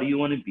 well, what do you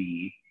want to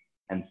be?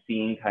 And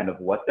seeing kind of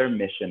what their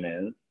mission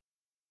is.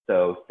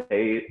 So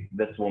say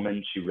this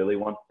woman, she really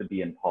wants to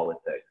be in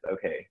politics.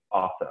 Okay,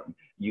 awesome.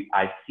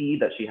 I see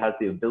that she has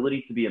the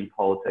ability to be in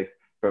politics,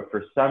 but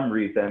for some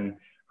reason,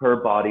 her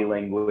body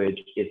language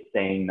is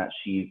saying that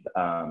she's,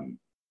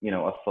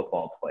 a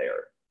football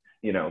player,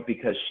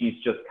 because she's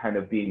just kind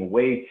of being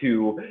way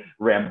too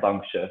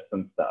rambunctious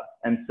and stuff.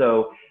 And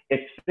so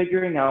it's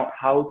figuring out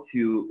how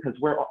to, because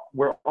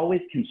we're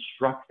always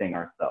constructing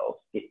ourselves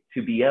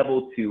to be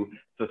able to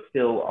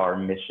fulfill our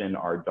mission,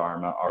 our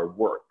dharma, our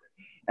work.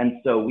 And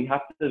so we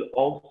have to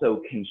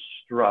also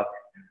construct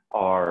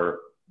our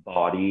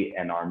body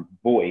and our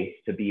voice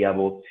to be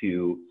able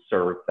to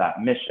serve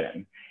that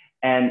mission.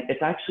 And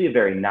it's actually a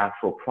very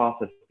natural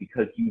process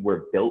because you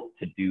were built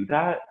to do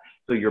that.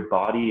 So your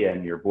body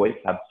and your voice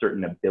have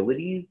certain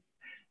abilities.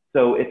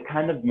 So it's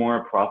kind of more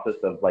a process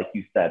of, like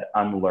you said,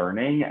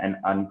 unlearning and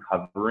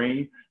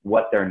uncovering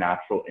what their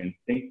natural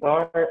instincts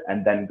are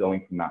and then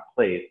going from that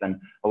place. And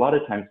a lot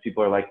of times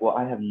people are like, well,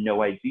 I have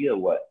no idea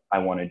what I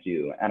want to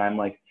do. And I'm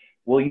like,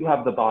 well, you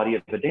have the body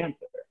of a dancer,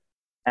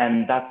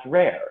 and that's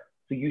rare.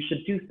 So you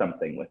should do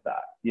something with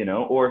that,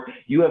 or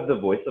you have the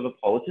voice of a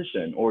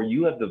politician, or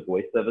you have the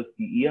voice of a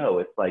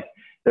CEO. It's like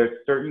there's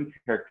certain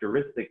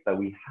characteristics that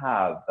we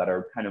have that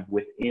are kind of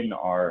within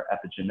our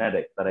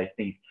epigenetics that I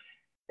think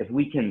if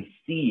we can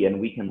see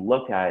and we can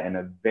look at in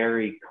a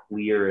very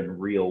clear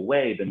and real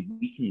way, then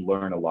we can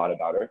learn a lot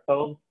about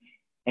ourselves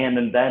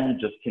and then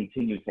just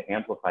continue to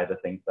amplify the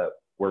things that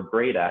we're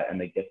great at and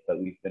the gifts that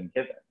we've been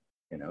given.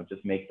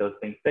 Just make those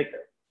things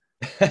bigger.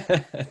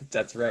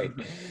 That's right.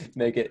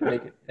 Make it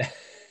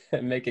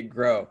make it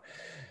grow.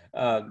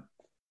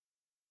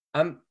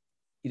 I'm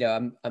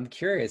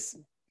curious,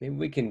 maybe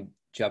we can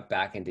jump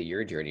back into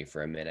your journey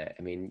for a minute.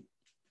 I mean,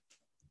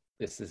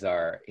 this is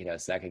our,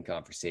 second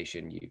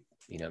conversation.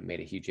 You made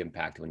a huge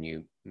impact when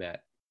you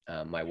met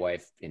my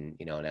wife in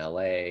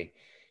LA.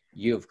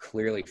 You have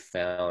clearly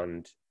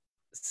found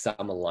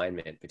some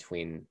alignment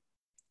between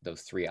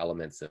those three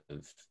elements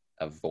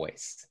of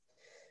voice.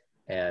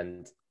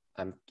 And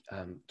I'm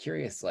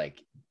curious,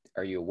 like,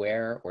 are you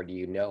aware or do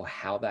you know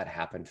how that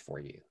happened for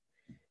you?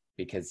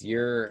 Because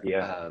you're,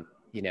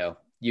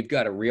 you've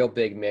got a real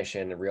big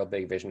mission, a real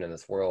big vision in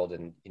this world.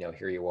 And,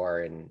 here you are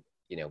and,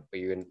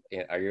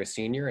 are you a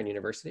senior in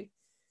university?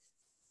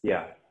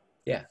 Yeah.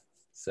 Yeah.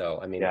 So,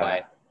 I mean,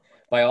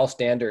 by all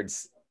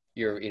standards,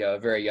 you're, a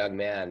very young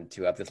man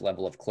to have this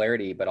level of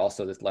clarity, but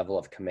also this level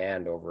of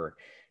command over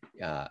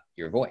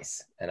your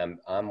voice. And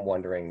I'm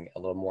wondering a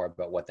little more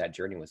about what that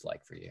journey was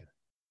like for you.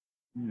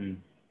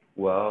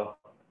 Well,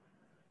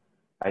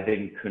 I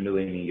think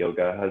Kundalini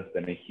Yoga has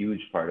been a huge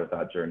part of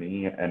that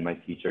journey, and my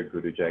teacher,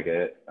 Guru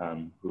Jagat,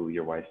 who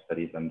your wife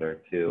studies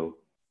under too.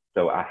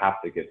 So I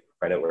have to give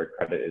credit where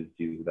credit is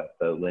due, that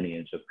the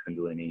lineage of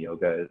Kundalini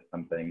Yoga is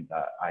something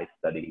that I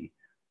study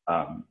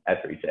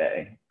every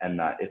day, and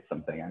that it's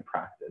something I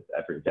practice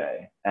every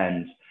day.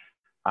 And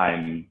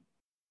I'm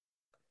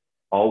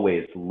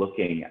always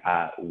looking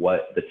at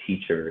what the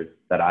teachers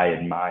that I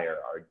admire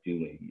are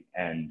doing,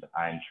 and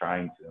I'm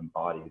trying to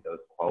embody those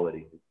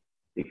qualities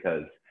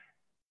because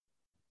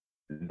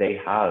they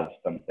have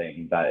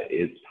something that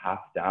is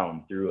passed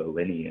down through a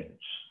lineage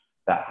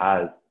that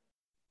has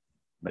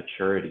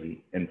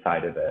maturity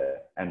inside of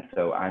it. And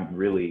so I'm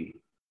really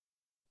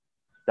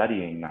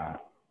studying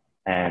that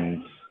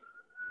and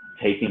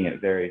taking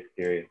it very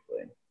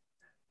seriously.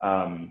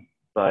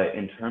 But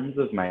in terms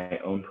of my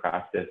own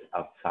practice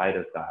outside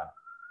of that,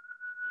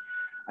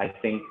 I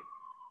think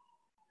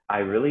I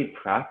really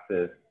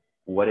practice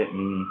what it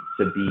means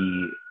to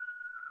be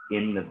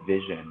in the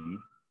vision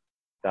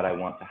that I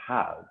want to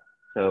have.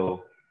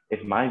 So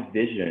if my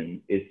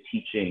vision is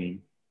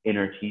teaching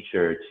inner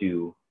teacher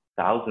to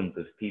thousands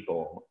of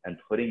people and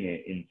putting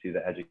it into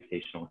the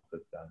educational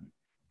system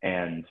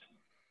and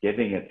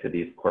giving it to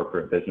these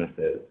corporate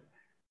businesses,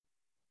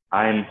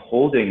 I'm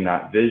holding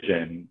that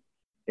vision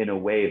in a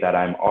way that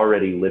I'm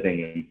already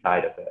living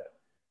inside of it.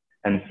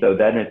 And so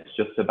then it's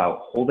just about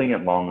holding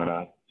it long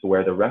enough to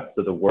where the rest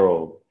of the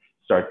world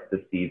starts to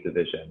see the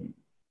vision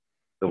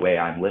the way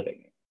I'm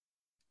living it.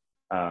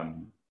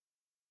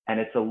 And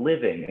it's a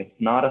living, it's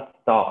not a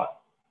thought.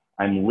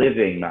 I'm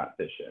living that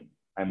vision.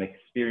 I'm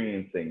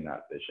experiencing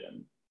that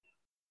vision.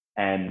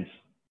 And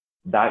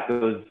that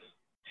goes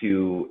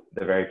to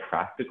the very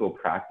practical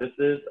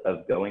practices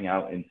of going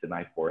out into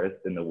my forest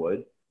in the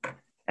woods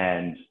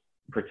and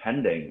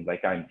pretending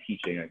like I'm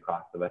teaching a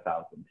class of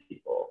 1,000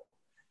 people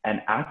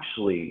and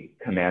actually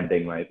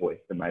commanding my voice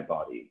and my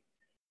body.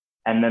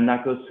 And then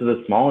that goes to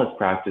the smallest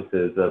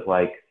practices of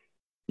like,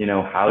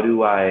 how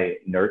do I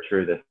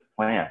nurture this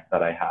plant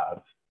that I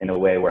have in a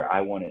way where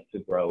I want it to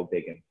grow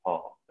big and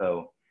tall?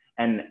 So,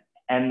 and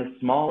the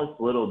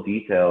smallest little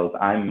details,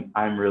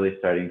 I'm really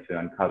starting to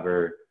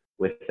uncover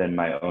within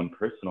my own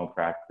personal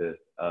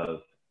practice of,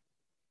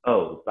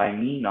 oh, by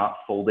me not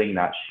folding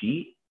that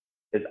sheet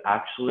is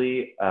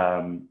actually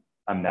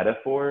a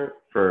metaphor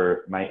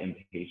for my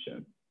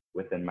impatience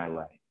within my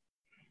life.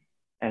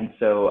 And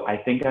so I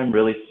think I'm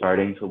really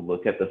starting to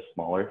look at the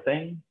smaller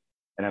things,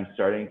 and I'm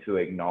starting to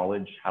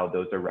acknowledge how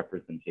those are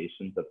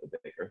representations of the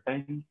bigger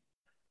things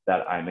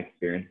that I'm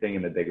experiencing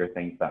and the bigger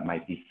things that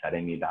might be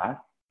setting me back.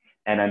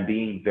 And I'm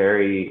being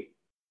very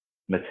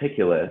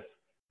meticulous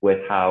with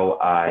how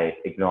I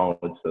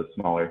acknowledge those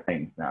smaller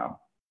things now.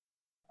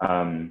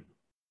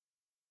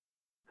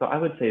 So I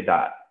would say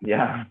that,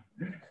 yeah.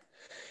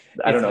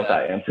 I don't know if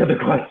that answered the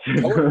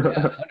question. Totally,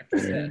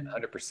 yeah,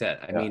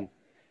 100%. I mean,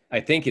 I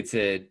think it's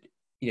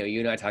you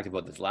and I talked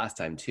about this last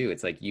time too.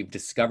 It's like you've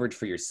discovered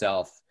for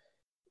yourself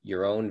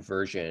your own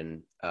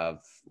version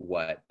of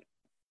what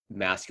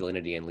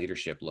masculinity and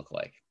leadership look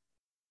like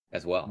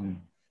as well.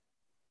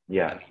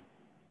 Yeah. I mean,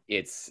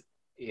 it's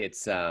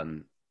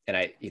and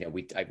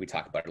we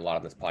talk about it a lot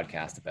on this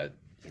podcast about,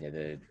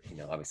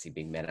 obviously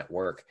being men at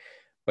work,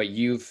 but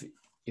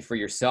for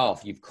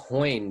yourself, you've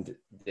coined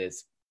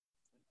this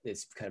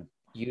kind of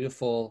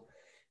beautiful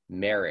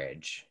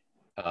marriage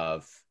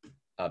of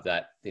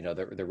that,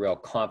 the real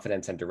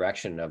confidence and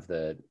direction of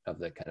the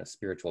kind of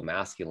spiritual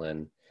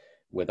masculine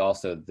with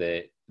also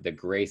the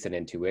grace and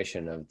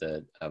intuition of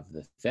the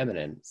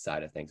feminine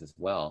side of things as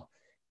well.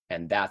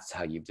 And that's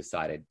how you've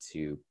decided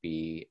to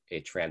be a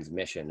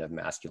transmission of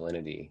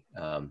masculinity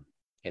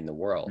in the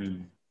world.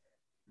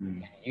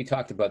 You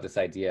talked about this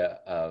idea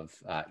of,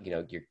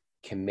 you're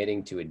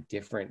committing to a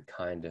different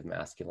kind of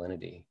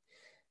masculinity.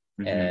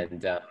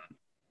 And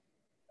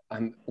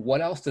what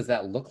else does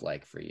that look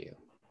like for you?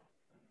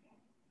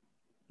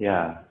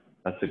 Yeah,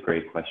 that's a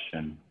great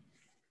question.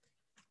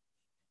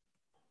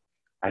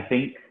 I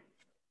think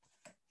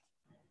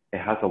it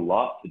has a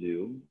lot to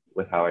do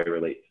with how I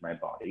relate to my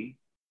body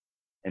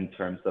in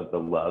terms of the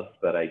love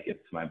that I give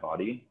to my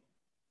body,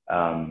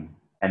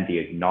 and the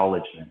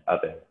acknowledgement of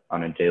it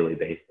on a daily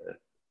basis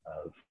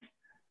of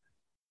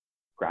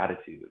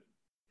gratitude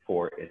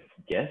for its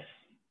gifts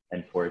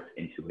and for its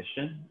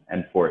intuition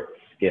and for its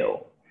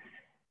skill.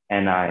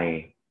 And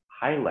I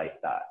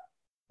highlight that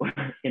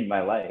in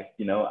my life.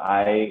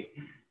 I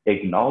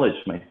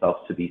acknowledge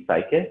myself to be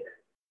psychic,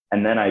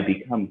 and then I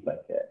become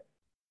psychic.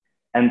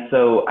 And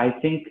so I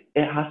think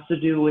it has to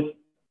do with,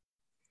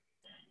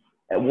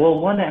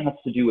 one, it has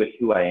to do with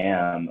who I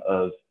am,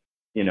 of,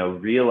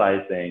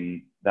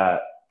 realizing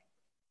that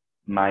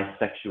my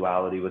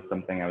sexuality was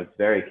something I was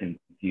very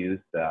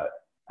confused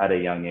at a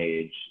young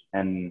age.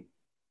 And,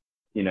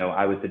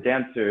 I was a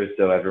dancer,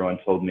 so everyone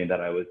told me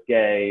that I was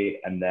gay.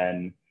 And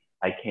then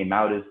I came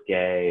out as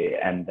gay.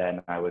 And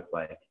then I was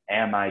like,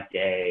 am I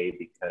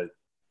gay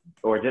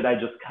or did I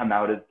just come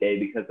out as gay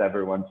because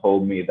everyone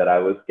told me that I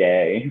was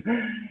gay?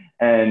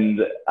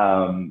 And,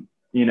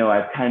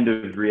 I've kind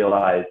of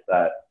realized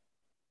that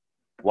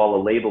while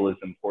a label is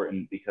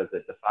important because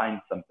it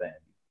defines something,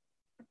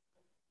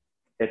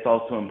 it's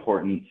also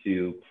important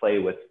to play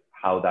with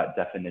how that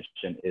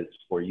definition is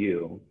for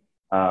you.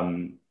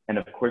 And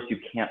of course, you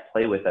can't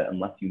play with it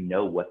unless you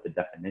know what the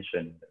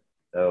definition is.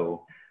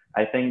 So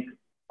I think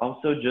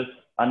also just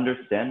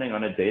understanding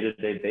on a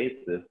day-to-day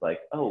basis, like,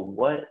 oh,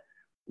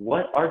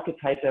 what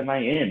archetype am I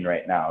in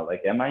right now?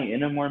 Like, am I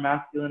in a more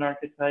masculine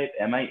archetype?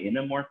 Am I in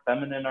a more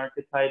feminine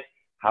archetype?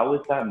 How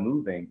is that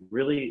moving?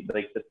 Really,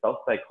 like the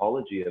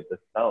self-psychology of the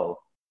self,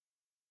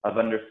 of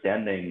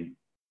understanding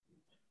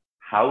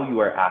how you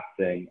are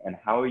acting and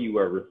how you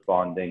are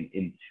responding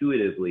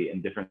intuitively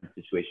in different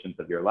situations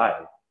of your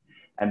life.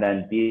 And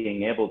then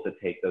being able to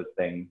take those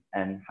things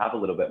and have a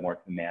little bit more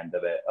command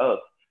of it. Oh,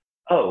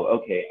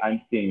 okay,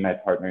 I'm seeing my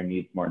partner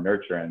needs more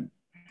nurturance.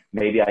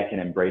 Maybe I can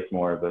embrace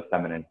more of a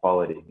feminine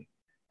quality.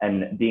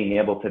 And being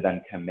able to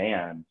then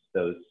command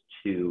those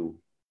two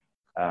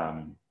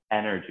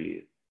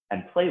energies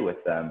and play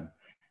with them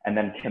and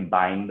then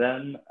combine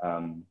them.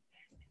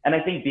 And I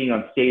think being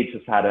on stage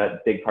has had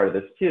a big part of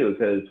this too,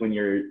 because when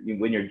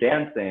you're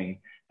dancing,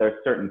 there are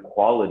certain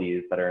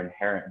qualities that are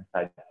inherent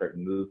inside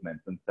certain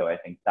movements. And so I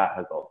think that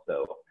has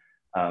also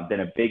been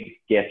a big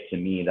gift to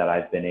me, that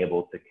I've been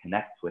able to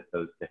connect with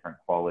those different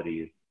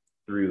qualities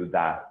through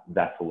that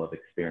vessel of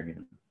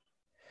experience.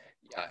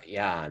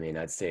 Yeah, I mean,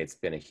 I'd say it's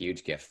been a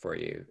huge gift for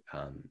you.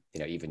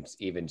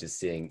 Even just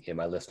seeing,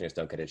 my listeners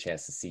don't get a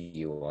chance to see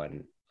you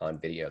on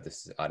video.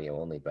 This is audio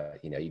only, but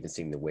even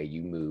seeing the way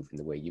you move and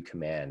the way you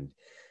command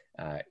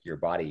your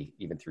body,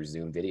 even through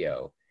Zoom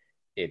video,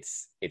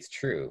 it's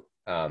true.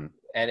 And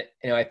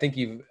I think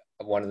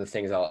one of the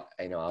things I'll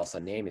also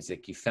name is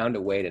like you found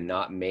a way to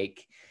not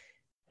make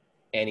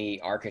any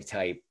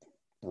archetype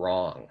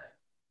wrong.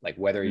 Like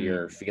whether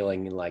you're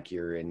feeling like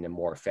you're in a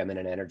more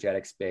feminine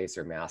energetic space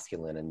or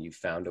masculine, and you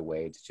found a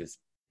way to just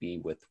be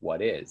with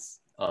what is,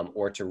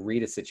 or to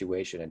read a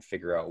situation and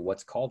figure out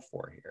what's called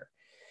for here.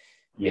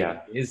 Yeah.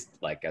 Maybe it is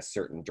like a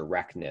certain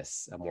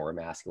directness, a more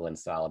masculine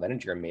style of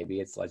energy, or maybe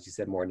it's, like you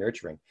said, more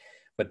nurturing.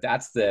 But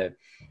that's a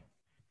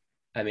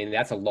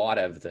lot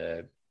of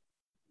the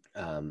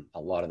A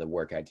lot of the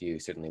work I do,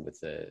 certainly with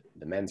the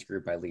men's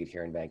group I lead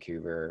here in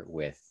Vancouver,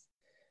 with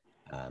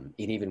and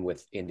even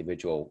with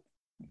individual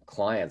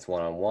clients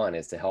one-on-one,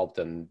 is to help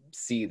them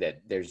see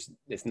that there's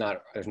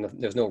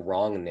no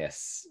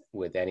wrongness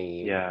with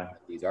any Yeah. of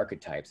these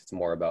archetypes. It's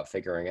more about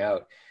figuring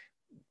out,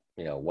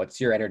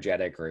 what's your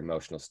energetic or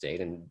emotional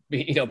state, and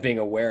being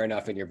aware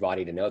enough in your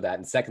body to know that.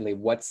 And secondly,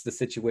 what's the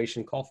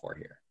situation call for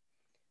here,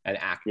 and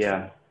act.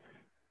 Yeah.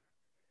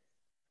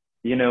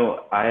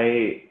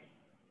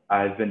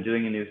 I've been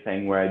doing a new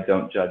thing where I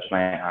don't judge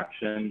my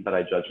action, but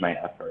I judge my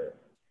effort.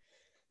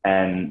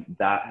 And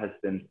that has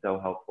been so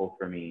helpful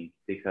for me,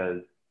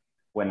 because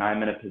when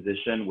I'm in a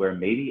position where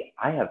maybe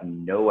I have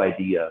no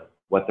idea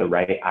what the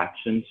right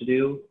action to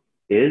do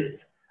is,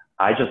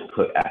 I just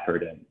put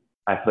effort in.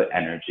 I put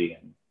energy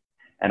in.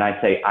 And I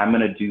say, I'm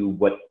going to do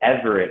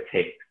whatever it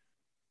takes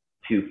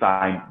to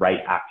find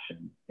right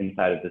action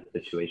inside of this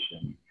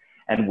situation.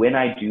 And when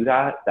I do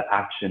that, the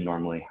action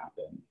normally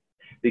happens,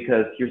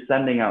 because you're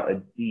sending out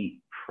a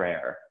deep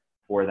prayer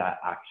for that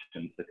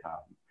action to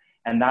come.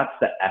 And that's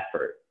the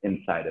effort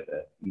inside of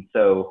it. And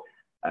so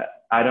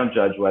I don't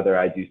judge whether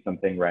I do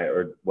something right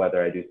or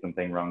whether I do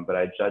something wrong, but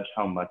I judge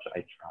how much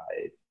I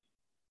tried.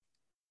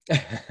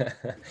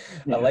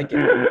 I like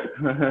it.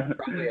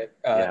 Probably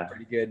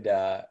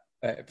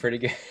a pretty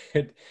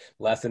good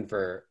lesson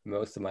for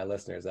most of my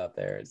listeners out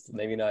there. It's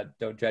maybe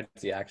don't judge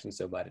the action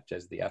so much,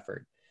 judge the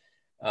effort.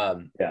 A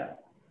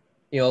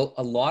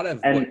lot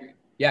of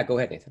go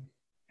ahead, Nathan.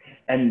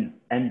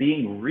 And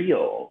being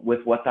real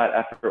with what that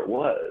effort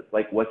was.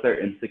 Like, was there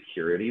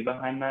insecurity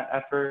behind that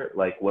effort?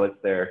 Like, was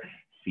there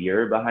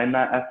fear behind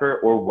that effort?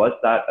 Or was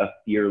that a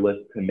fearless,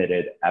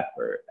 committed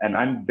effort? And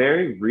I'm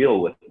very real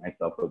with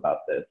myself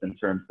about this in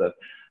terms of,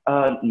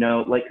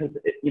 no, like, because,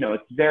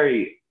 it's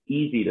very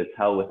easy to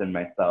tell within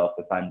myself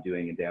if I'm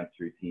doing a dance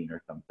routine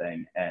or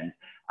something, and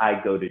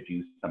I go to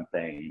do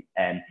something,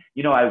 and,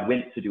 I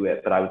went to do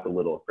it, but I was a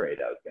little afraid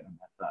I was going to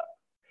mess up.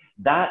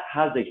 That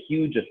has a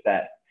huge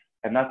effect.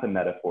 And that's a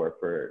metaphor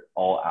for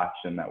all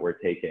action that we're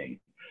taking.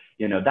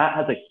 That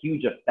has a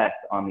huge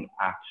effect on the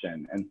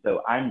action. And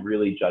so I'm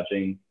really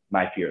judging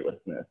my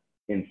fearlessness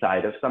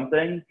inside of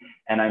something.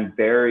 And I'm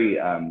very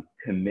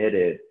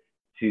committed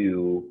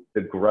to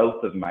the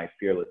growth of my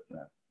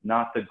fearlessness,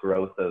 not the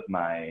growth of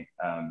my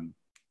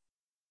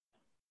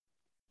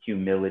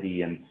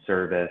humility and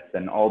service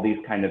and all these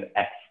kind of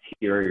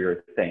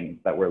exterior things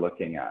that we're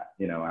looking at.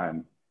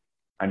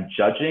 I'm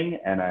judging,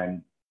 and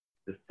I'm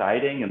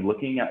deciding and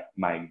looking at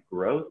my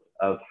growth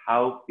of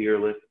how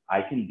fearless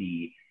I can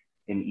be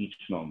in each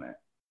moment.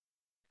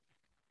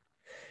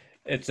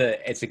 It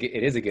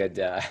is a good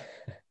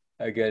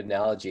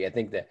analogy. I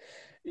think that,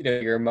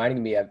 you're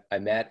reminding me, I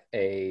met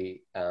a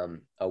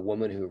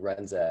woman who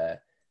runs a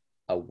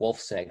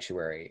wolf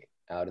sanctuary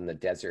out in the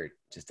desert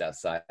just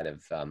outside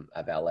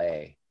of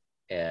LA.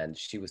 And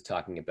she was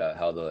talking about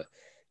how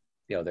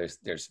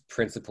there's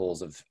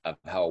principles of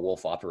how a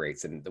wolf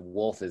operates, and the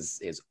wolf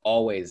is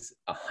always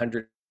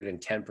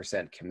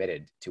 110%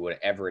 committed to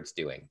whatever it's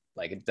doing.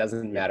 Like, it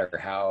doesn't matter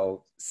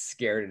how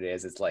scared it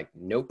is. It's like,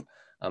 nope,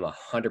 I'm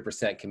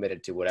 100%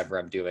 committed to whatever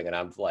I'm doing. And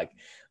I'm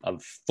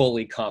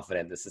fully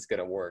confident this is going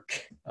to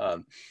work.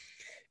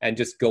 And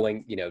just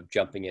going,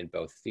 jumping in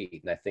both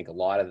feet. And I think a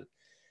lot of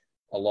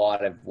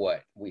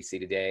what we see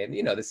today, and,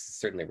 this is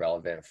certainly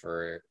relevant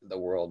for the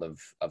world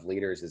of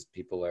leaders, is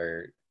people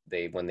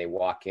when they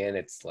walk in,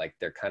 it's like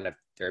they're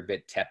a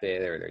bit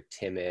tepid, or they're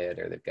timid,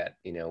 or they've got,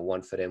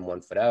 one foot in,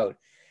 one foot out,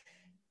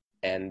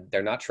 and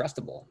they're not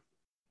trustable.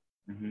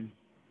 Mm-hmm.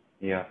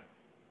 Yeah.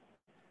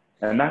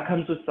 And that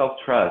comes with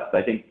self-trust.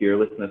 I think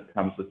fearlessness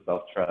comes with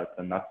self-trust.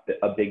 And that's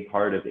a big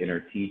part of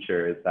Inner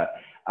Teacher, is that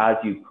as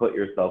you put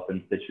yourself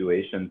in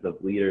situations of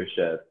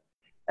leadership,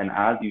 and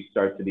as you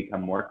start to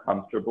become more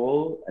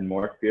comfortable and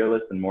more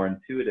fearless and more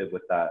intuitive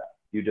with that,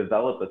 you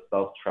develop a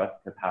self-trust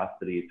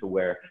capacity to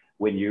where,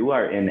 when you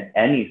are in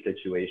any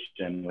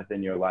situation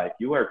within your life,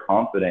 you are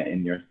confident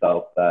in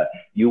yourself that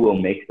you will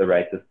make the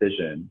right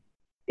decision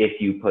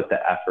if you put the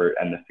effort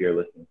and the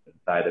fearlessness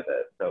inside of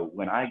it. So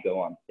when I go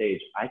on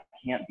stage, I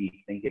can't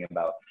be thinking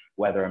about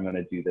whether I'm going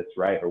to do this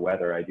right or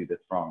whether I do this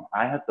wrong.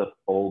 I have to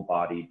full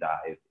body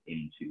dive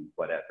into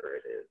whatever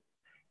it is.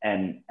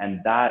 And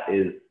that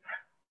is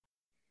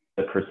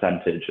the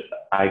percentage.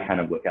 I kind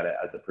of look at it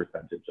as a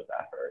percentage of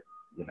effort,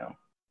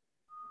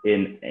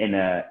 in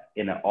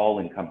an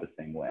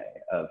all-encompassing way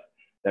of,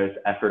 there's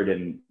effort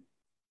in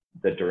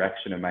the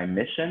direction of my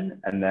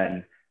mission, and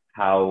then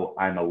how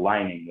I'm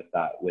aligning with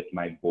that, with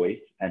my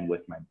voice and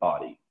with my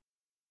body.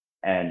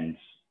 And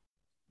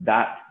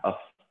that's a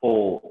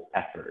full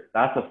effort.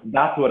 That's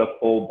what a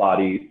full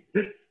body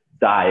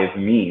dive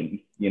means.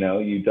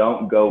 You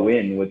don't go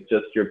in with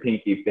just your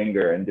pinky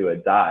finger and do a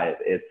dive.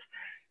 It's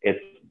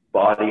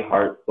body,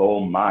 heart,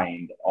 soul,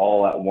 mind,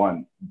 all at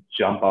once,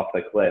 jump off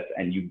the cliff,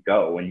 and you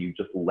go, and you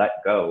just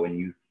let go, and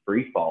you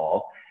free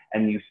fall,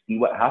 and you see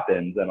what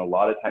happens. And a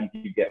lot of times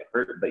you get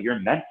hurt, but you're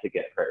meant to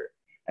get hurt,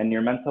 and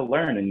you're meant to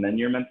learn, and then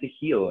you're meant to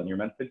heal, and you're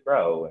meant to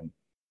grow.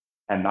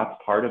 And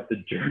that's part of the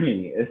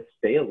journey, is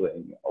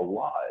failing a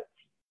lot.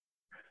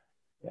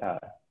 Yeah.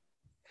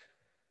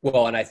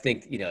 Well, and I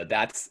think,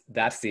 that's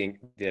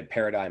the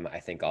paradigm, I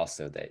think,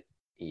 also that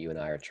you and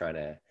I are trying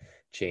to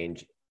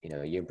change,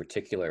 you in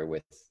particular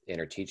with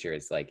inner teacher,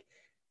 is like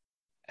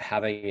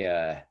having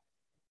a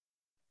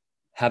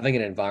having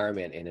an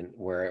environment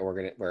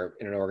where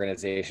in an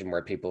organization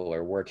where people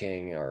are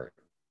working, or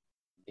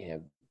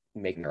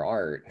making their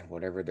art,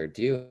 whatever they're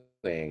doing,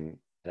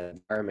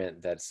 an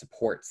environment that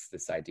supports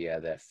this idea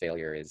that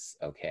failure is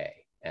okay,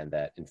 and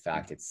that in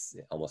fact it's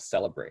almost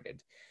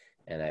celebrated.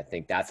 And I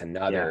think that's Yeah.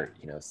 another,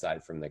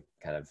 aside from the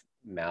kind of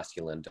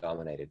masculine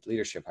dominated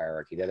leadership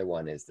hierarchy, the other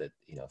one is that,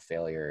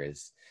 failure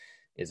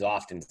is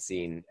often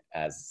seen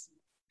as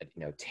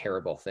a,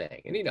 terrible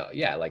thing. And,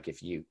 yeah, like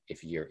if your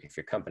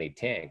company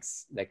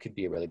tanks, that could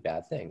be a really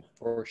bad thing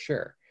for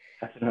sure.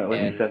 Definitely.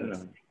 And,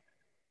 Definitely.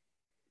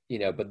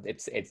 but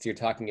it's you're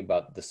talking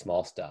about the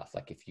small stuff.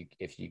 Like if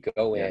you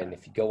go Yeah. in,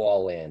 if you go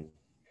all in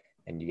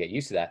and you get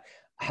used to that,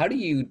 how do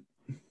you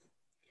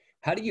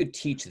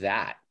teach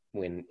that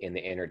when in the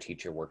inner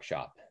teacher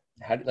workshop?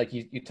 Like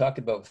you talked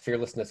about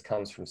fearlessness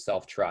comes from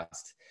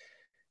self-trust.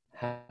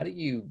 How do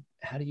you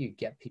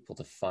get people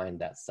to find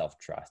that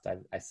self-trust?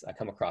 I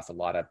come across a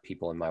lot of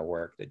people in my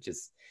work that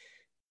just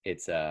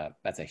that's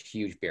a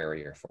huge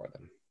barrier for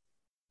them.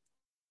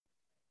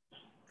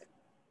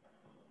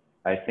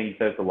 I think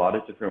there's a lot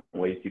of different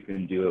ways you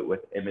can do it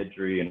with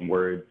imagery and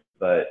words,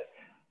 but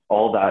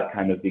all that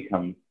kind of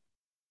becomes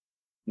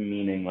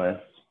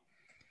meaningless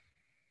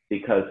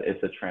because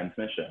it's a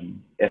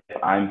transmission. If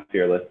I'm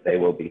fearless, they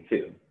will be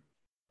too.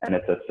 And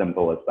it's as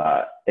simple as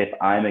that. If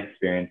I'm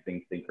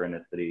experiencing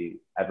synchronicity,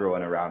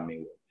 everyone around me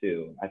will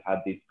too. I've had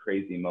these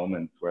crazy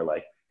moments where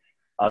like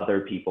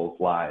other people's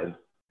lives,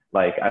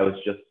 like I was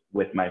just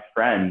with my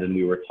friend and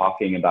we were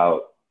talking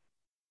about,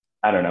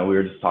 I don't know, we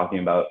were just talking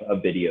about a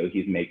video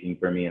he's making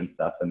for me and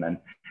stuff. And then,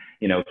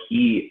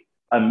 he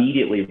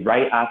immediately,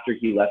 right after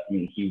he left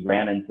me, he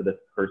ran into this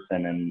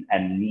person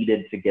and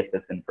needed to get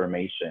this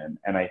information.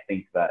 And I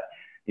think that,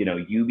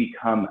 you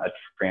become a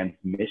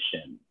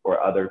transmission for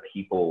other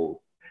people's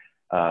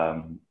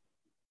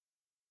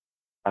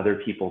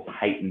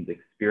heightened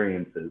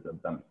experiences of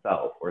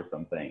themselves or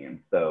something. And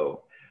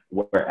so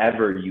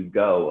wherever you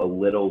go, a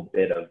little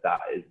bit of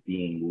that is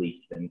being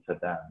leaked into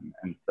them.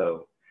 And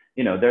so,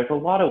 there's a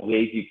lot of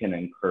ways you can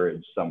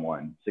encourage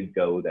someone to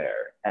go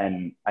there.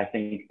 And I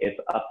think it's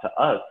up to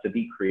us to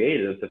be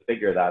creative to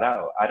figure that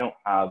out.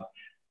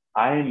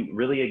 I'm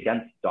really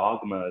against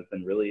dogmas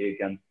and really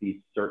against these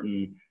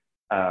certain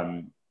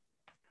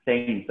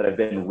things that have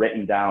been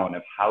written down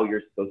of how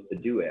you're supposed to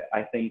do it.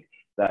 I think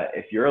that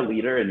if you're a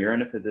leader and you're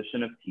in a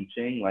position of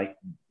teaching, like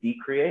be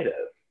creative,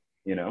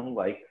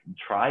 like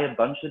try a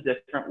bunch of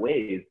different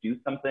ways, do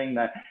something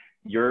that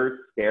you're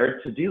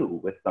scared to do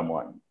with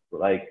someone,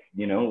 like,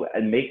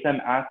 and make them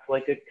act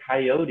like a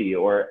coyote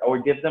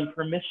or give them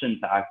permission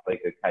to act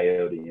like a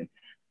coyote and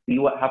see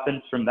what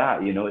happens from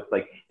that. It's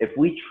like, if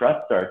we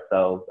trust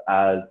ourselves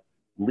as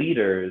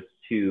leaders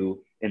to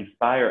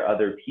inspire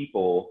other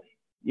people,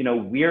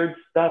 weird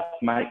stuff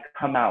might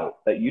come out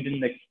that you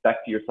didn't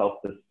expect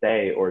yourself to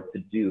say or to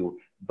do,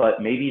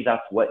 but maybe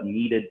that's what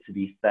needed to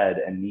be said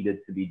and needed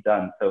to be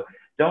done. So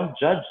don't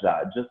judge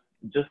that.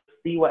 Just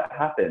see what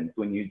happens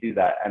when you do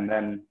that. And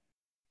then,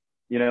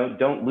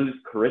 don't lose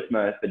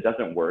charisma if it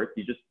doesn't work.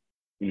 You just,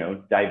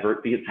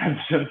 divert the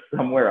attention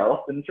somewhere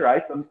else and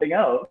try something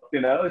else.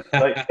 It's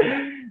like,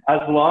 as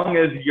long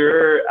as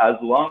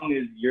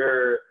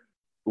you're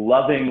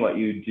loving what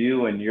you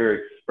do and you're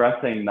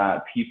expressing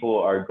that, people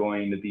are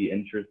going to be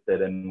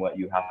interested in what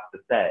you have to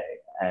say.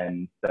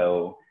 And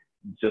so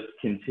just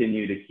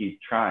continue to keep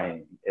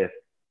trying. If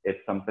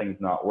something's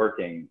not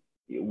working,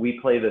 we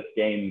play this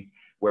game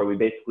where we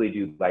basically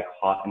do like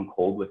hot and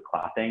cold with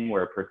clapping,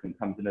 where a person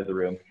comes into the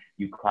room,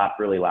 you clap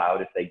really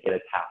loud if they get a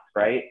task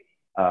right.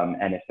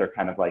 And if they're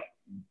kind of like,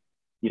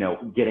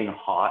 getting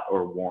hot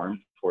or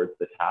warm towards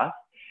the task.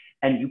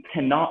 And you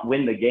cannot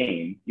win the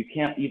game. You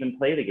can't even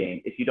play the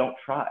game if you don't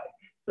try.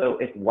 So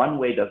if one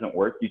way doesn't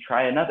work, you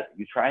try another.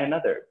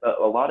 But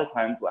a lot of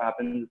times what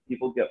happens is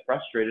people get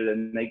frustrated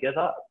and they give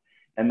up.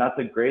 And that's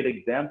a great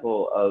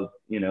example of,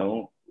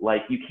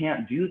 like, you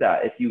can't do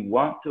that. If you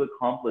want to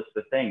accomplish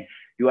the thing,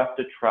 you have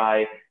to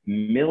try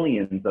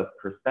millions of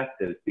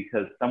perspectives,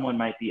 because someone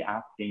might be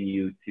asking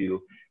you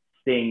to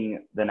sing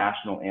the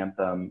national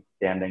anthem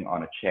standing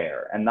on a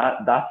chair. And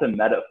that's a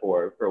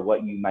metaphor for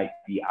what you might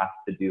be asked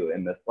to do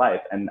in this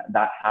life. And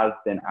that has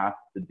been asked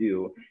to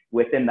do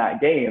within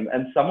that game.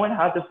 And someone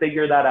had to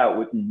figure that out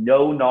with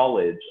no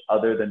knowledge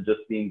other than just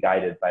being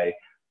guided by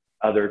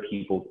other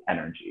people's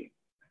energy.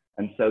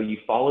 And so you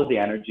follow the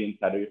energy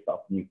inside of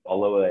yourself and you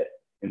follow it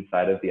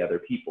inside of the other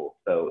people.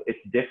 So it's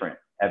different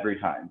every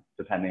time,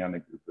 depending on the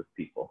group of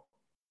people.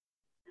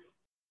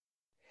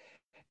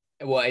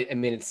 Well, I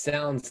mean, it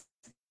sounds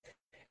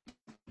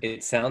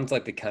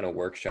like the kind of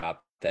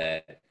workshop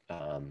that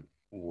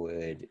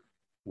would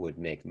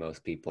make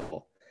most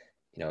people,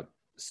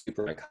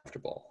 super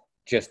uncomfortable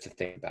just to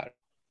think about it.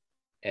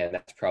 And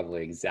that's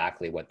probably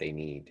exactly what they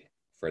need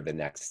for their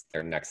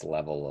next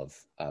level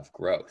of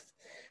growth,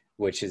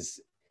 which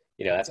is,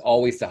 that's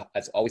always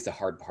the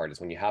hard part, is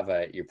when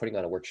you're putting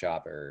on a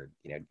workshop, or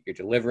you're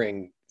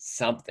delivering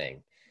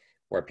something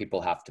where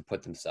people have to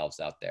put themselves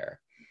out there.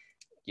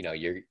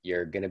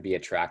 You're going to be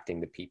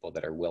attracting the people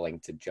that are willing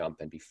to jump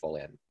and be full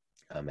in,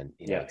 and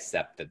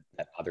accept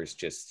that others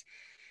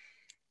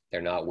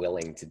they're not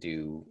willing to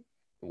do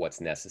what's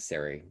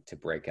necessary to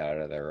break out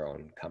of their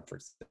own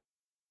comfort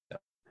zone.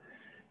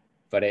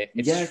 But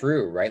it's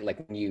true, right?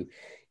 Like the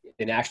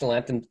national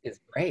anthem is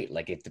great.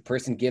 Like if the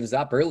person gives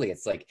up early,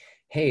 it's like,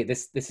 hey,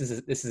 this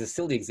is a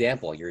silly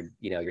example.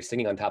 You're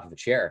sitting on top of a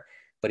chair,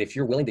 but if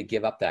you're willing to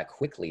give up that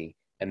quickly,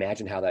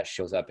 imagine how that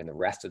shows up in the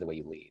rest of the way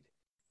you lead.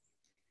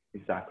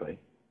 Exactly.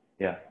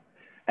 Yeah.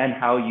 And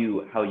how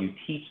you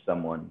teach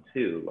someone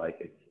too.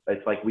 Like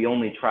it's like we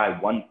only try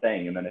one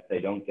thing, and then if they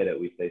don't get it,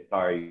 we say,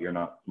 sorry, you're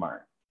not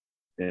smart,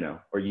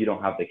 or you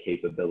don't have the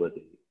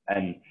capability.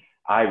 And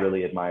I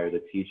really admire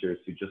the teachers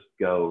who just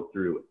go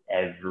through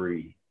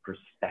every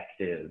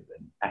perspective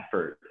and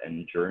effort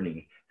and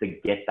journey to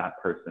get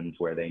that person to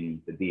where they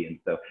need to be. And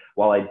so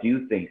while I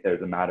do think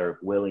there's a matter of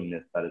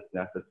willingness that is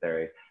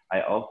necessary,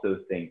 I also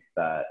think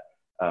that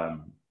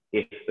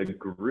if the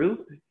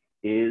group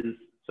is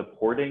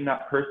supporting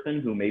that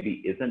person who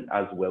maybe isn't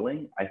as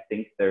willing, I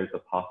think there's a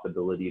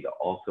possibility to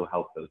also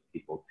help those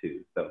people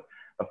too. So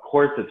of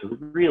course, it's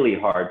really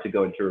hard to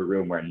go into a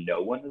room where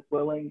no one is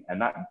willing, and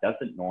that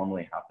doesn't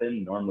normally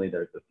happen. Normally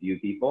there's a few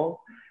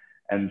people.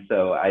 And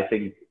so I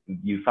think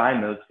you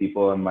find those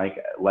people, and like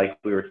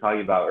we were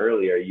talking about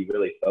earlier, you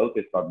really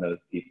focus on those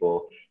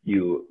people,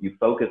 you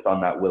focus on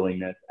that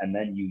willingness, and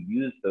then you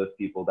use those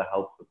people to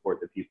help support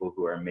the people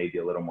who are maybe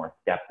a little more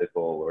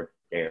skeptical or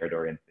scared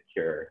or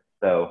insecure.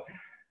 So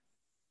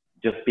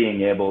just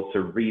being able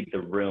to read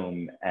the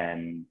room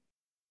and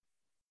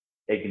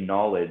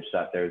acknowledge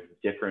that there's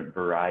different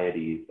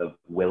varieties of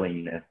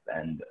willingness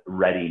and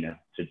readiness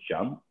to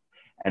jump,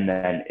 and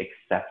then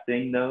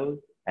accepting those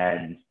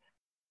and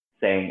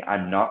saying,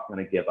 I'm not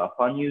going to give up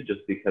on you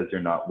just because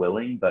you're not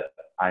willing, but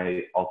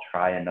I'll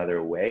try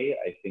another way,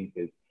 I think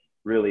is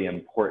really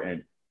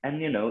important.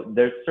 And,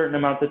 there's certain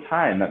amounts of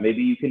time that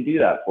maybe you can do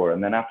that for.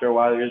 And then after a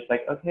while, you're just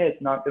like, okay,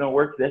 it's not going to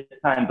work this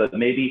time, but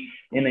maybe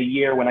in a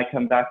year when I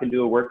come back and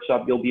do a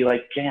workshop, you'll be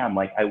like, damn,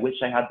 like I wish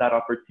I had that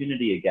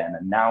opportunity again.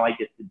 And now I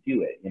get to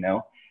do it.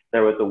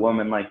 There was a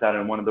woman like that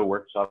in one of the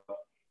workshops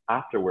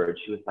afterwards.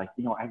 She was like,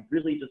 I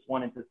really just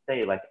wanted to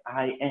say, like,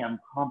 I am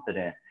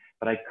confident,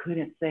 but I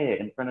couldn't say it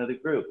in front of the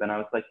group. And I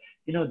was like,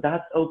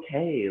 that's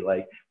okay.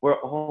 Like,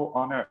 we're all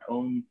on our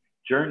own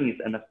journeys.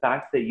 And the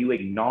fact that you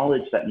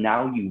acknowledge that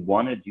now you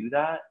want to do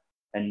that,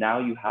 and now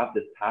you have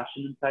this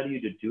passion inside of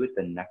you to do it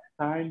the next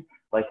time,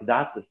 like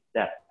that's a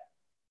step.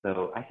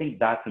 So I think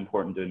that's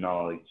important to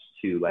acknowledge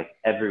too. Like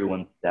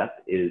everyone's step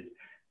is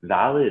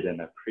valid and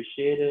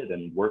appreciated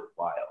and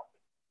worthwhile.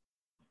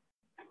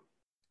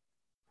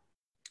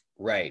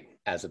 Right.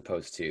 As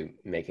opposed to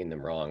making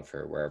them wrong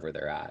for wherever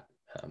they're at,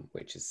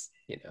 which is,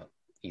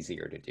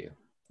 easier to do.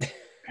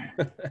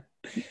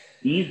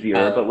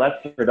 Easier, but less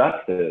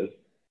productive.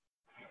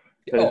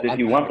 Because if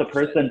you want the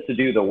person to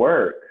do the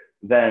work,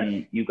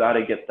 then you got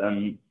to get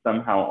them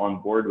somehow on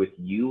board with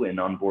you and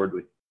on board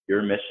with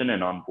your mission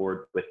and on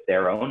board with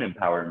their own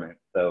empowerment.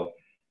 So,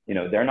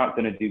 they're not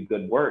going to do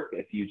good work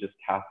if you just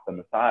cast them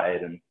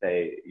aside and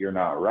say, you're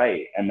not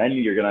right. And then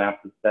you're going to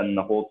have to spend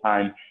the whole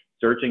time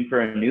searching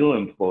for a new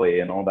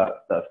employee and all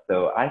that stuff.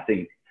 So I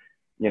think,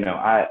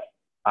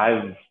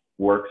 I've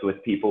worked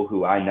with people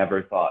who I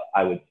never thought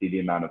I would see the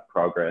amount of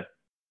progress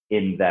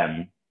in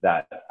them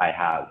that I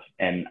have.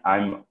 And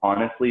I'm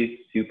honestly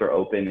super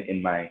open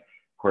in my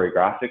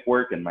choreographic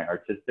work and my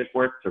artistic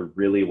work to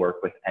really work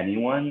with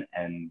anyone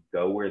and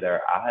go where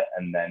they're at,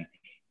 and then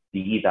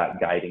be that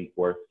guiding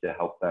force to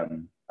help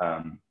them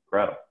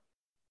grow.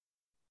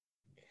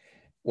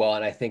 Well,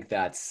 and I think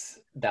that's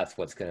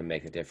what's going to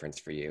make a difference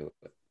for you.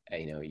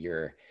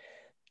 You're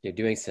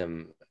doing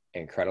some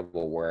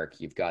incredible work.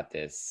 You've got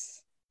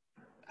this,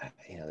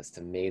 this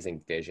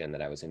amazing vision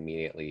that I was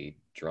immediately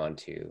drawn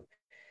to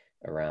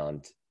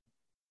around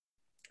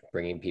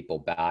bringing people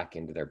back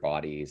into their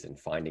bodies and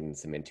finding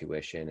some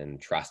intuition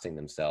and trusting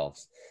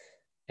themselves.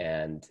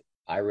 And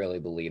I really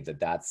believe that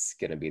that's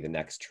going to be the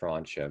next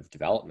tranche of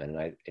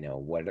development. And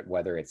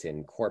whether it's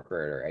in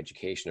corporate or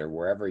education or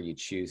wherever you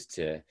choose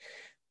to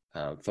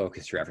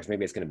focus your efforts,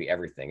 maybe it's going to be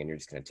everything and you're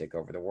just going to take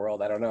over the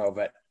world. I don't know,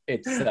 but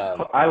it's...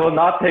 I will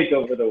not take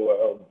over the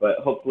world, but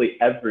hopefully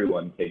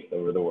everyone takes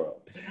over the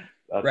world.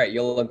 Right.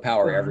 You'll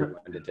empower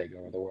everyone to take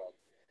over the world.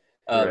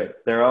 Right.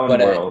 Their own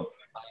world.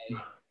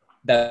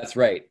 That's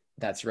right.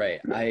 That's right.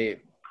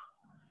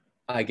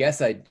 I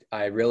guess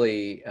I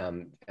really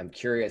am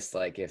curious,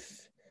 like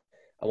if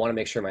I want to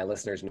make sure my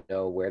listeners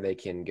know where they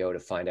can go to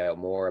find out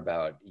more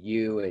about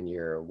you and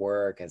your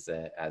work as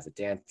a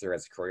dancer,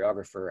 as a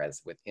choreographer,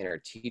 as with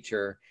Inner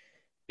Teacher,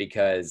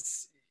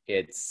 because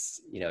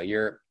it's,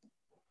 you're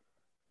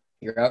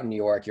out in New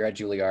York, you're at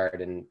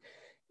Juilliard, and,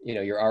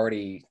 you're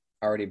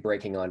already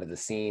breaking onto the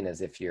scene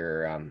as if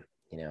you're,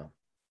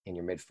 in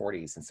your mid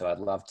 40s. And so I'd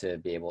love to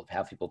be able to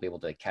have people be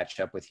able to catch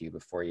up with you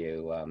before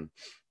you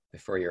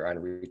before you're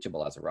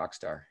unreachable as a rock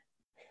star.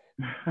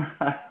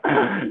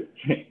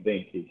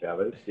 Thank you,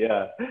 Travis.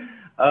 Yeah.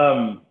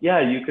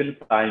 Yeah, you can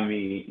find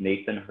me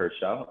Nathan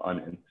Hirschau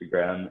on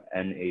Instagram,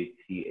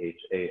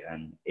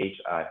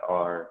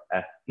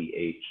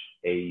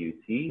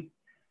 NathanHirschaut.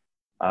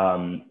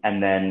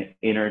 And then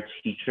Inner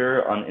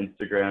Teacher on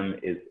Instagram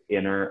is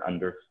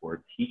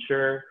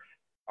inner_teacher.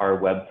 Our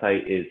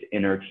website is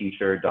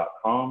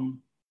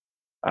innerteacher.com.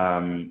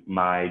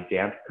 My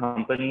dance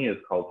company is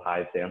called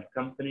Hive Dance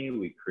Company.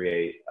 We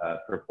create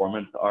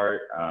performance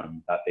art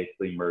that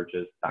basically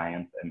merges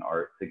science and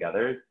art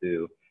together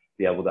to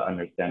be able to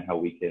understand how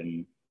we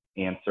can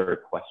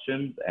answer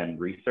questions and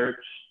research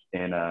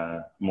in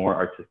a more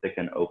artistic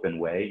and open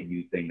way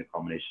using the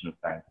combination of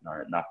science and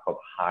art. And that's called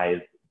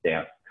Hive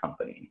Dance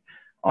Company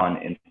on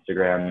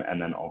Instagram.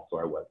 And then also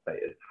our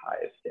website is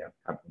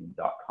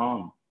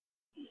hivedancecompany.com.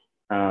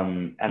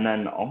 And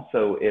then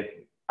also if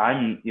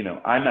I'm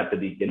at the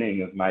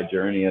beginning of my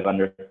journey of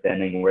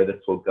understanding where this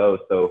will go.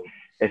 So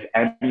if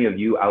any of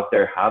you out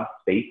there have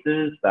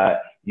spaces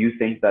that you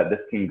think that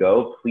this can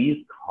go,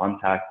 please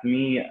contact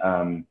me.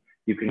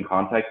 You can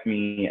contact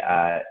me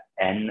at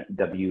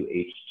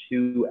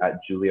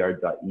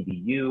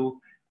nwh2@juilliard.edu,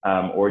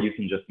 or you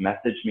can just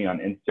message me on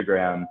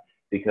Instagram,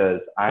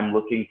 because I'm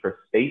looking for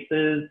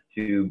spaces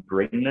to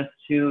bring this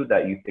to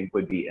that you think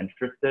would be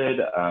interested.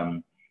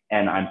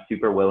 And I'm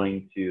super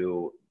willing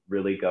to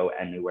really go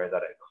anywhere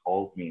that it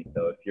calls me.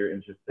 So if you're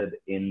interested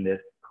in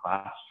this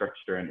class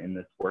structure and in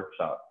this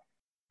workshop,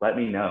 let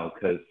me know,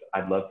 because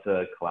I'd love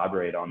to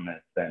collaborate on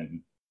this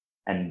and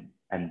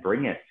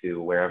bring it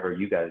to wherever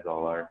you guys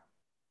all are.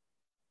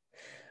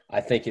 I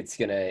think it's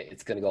gonna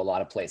go a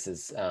lot of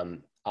places.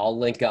 I'll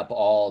link up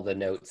all the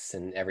notes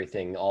and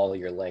everything, all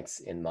your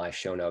links in my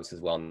show notes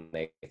as well,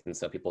 Nathan,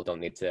 so people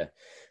don't need to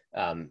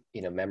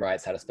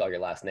memorize how to spell your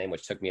last name,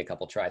 which took me a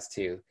couple tries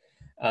too.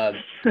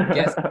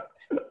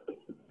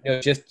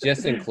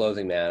 Just in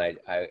closing, man,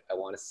 I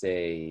want to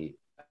say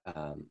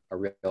a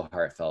real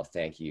heartfelt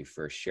thank you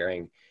for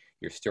sharing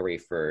your story,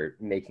 for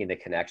making the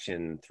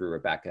connection through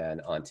Rebecca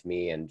and onto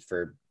me, and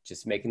for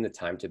just making the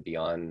time to be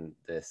on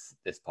this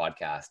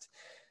podcast.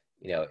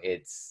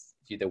 It's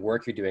the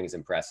work you're doing is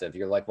impressive.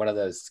 You're like one of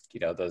those,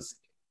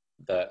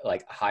 the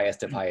like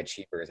highest of high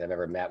achievers I've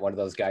ever met. One of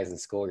those guys in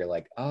school, you're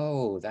like,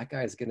 oh, that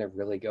guy's gonna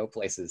really go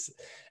places.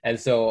 And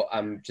so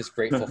I'm just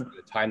grateful for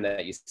the time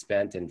that you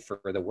spent and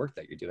for the work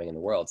that you're doing in the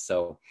world.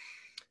 So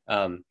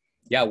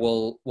yeah,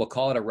 we'll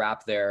call it a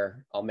wrap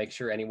there. I'll make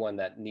sure anyone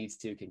that needs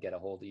to can get a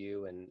hold of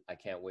you, and I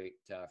can't wait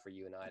for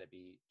you and I to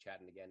be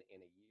chatting again in a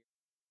year.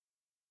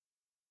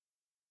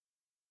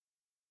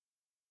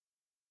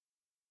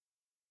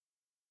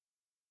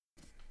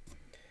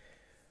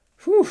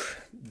 Whew,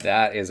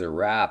 that is a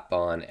wrap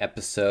on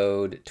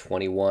episode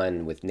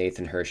 21 with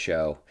Nathan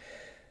Hirschau.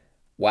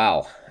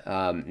 Wow,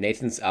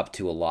 Nathan's up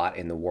to a lot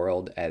in the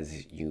world,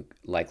 as you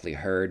likely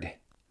heard.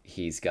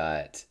 He's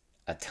got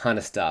a ton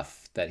of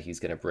stuff that he's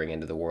going to bring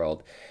into the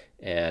world.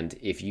 And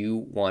if you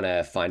want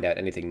to find out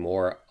anything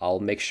more, I'll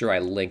make sure I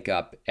link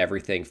up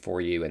everything for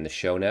you in the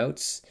show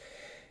notes.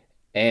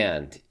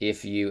 And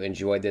if you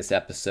enjoyed this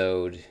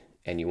episode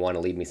and you want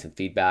to leave me some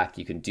feedback,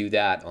 you can do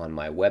that on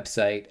my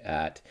website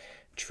at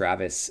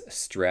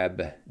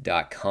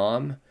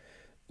travisstreb.com,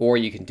 or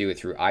you can do it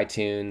through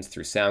iTunes,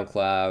 through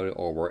SoundCloud,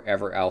 or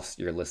wherever else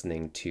you're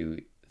listening to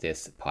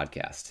this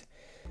podcast.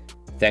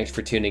 Thanks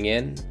for tuning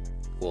in.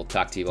 We'll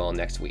talk to you all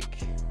next week.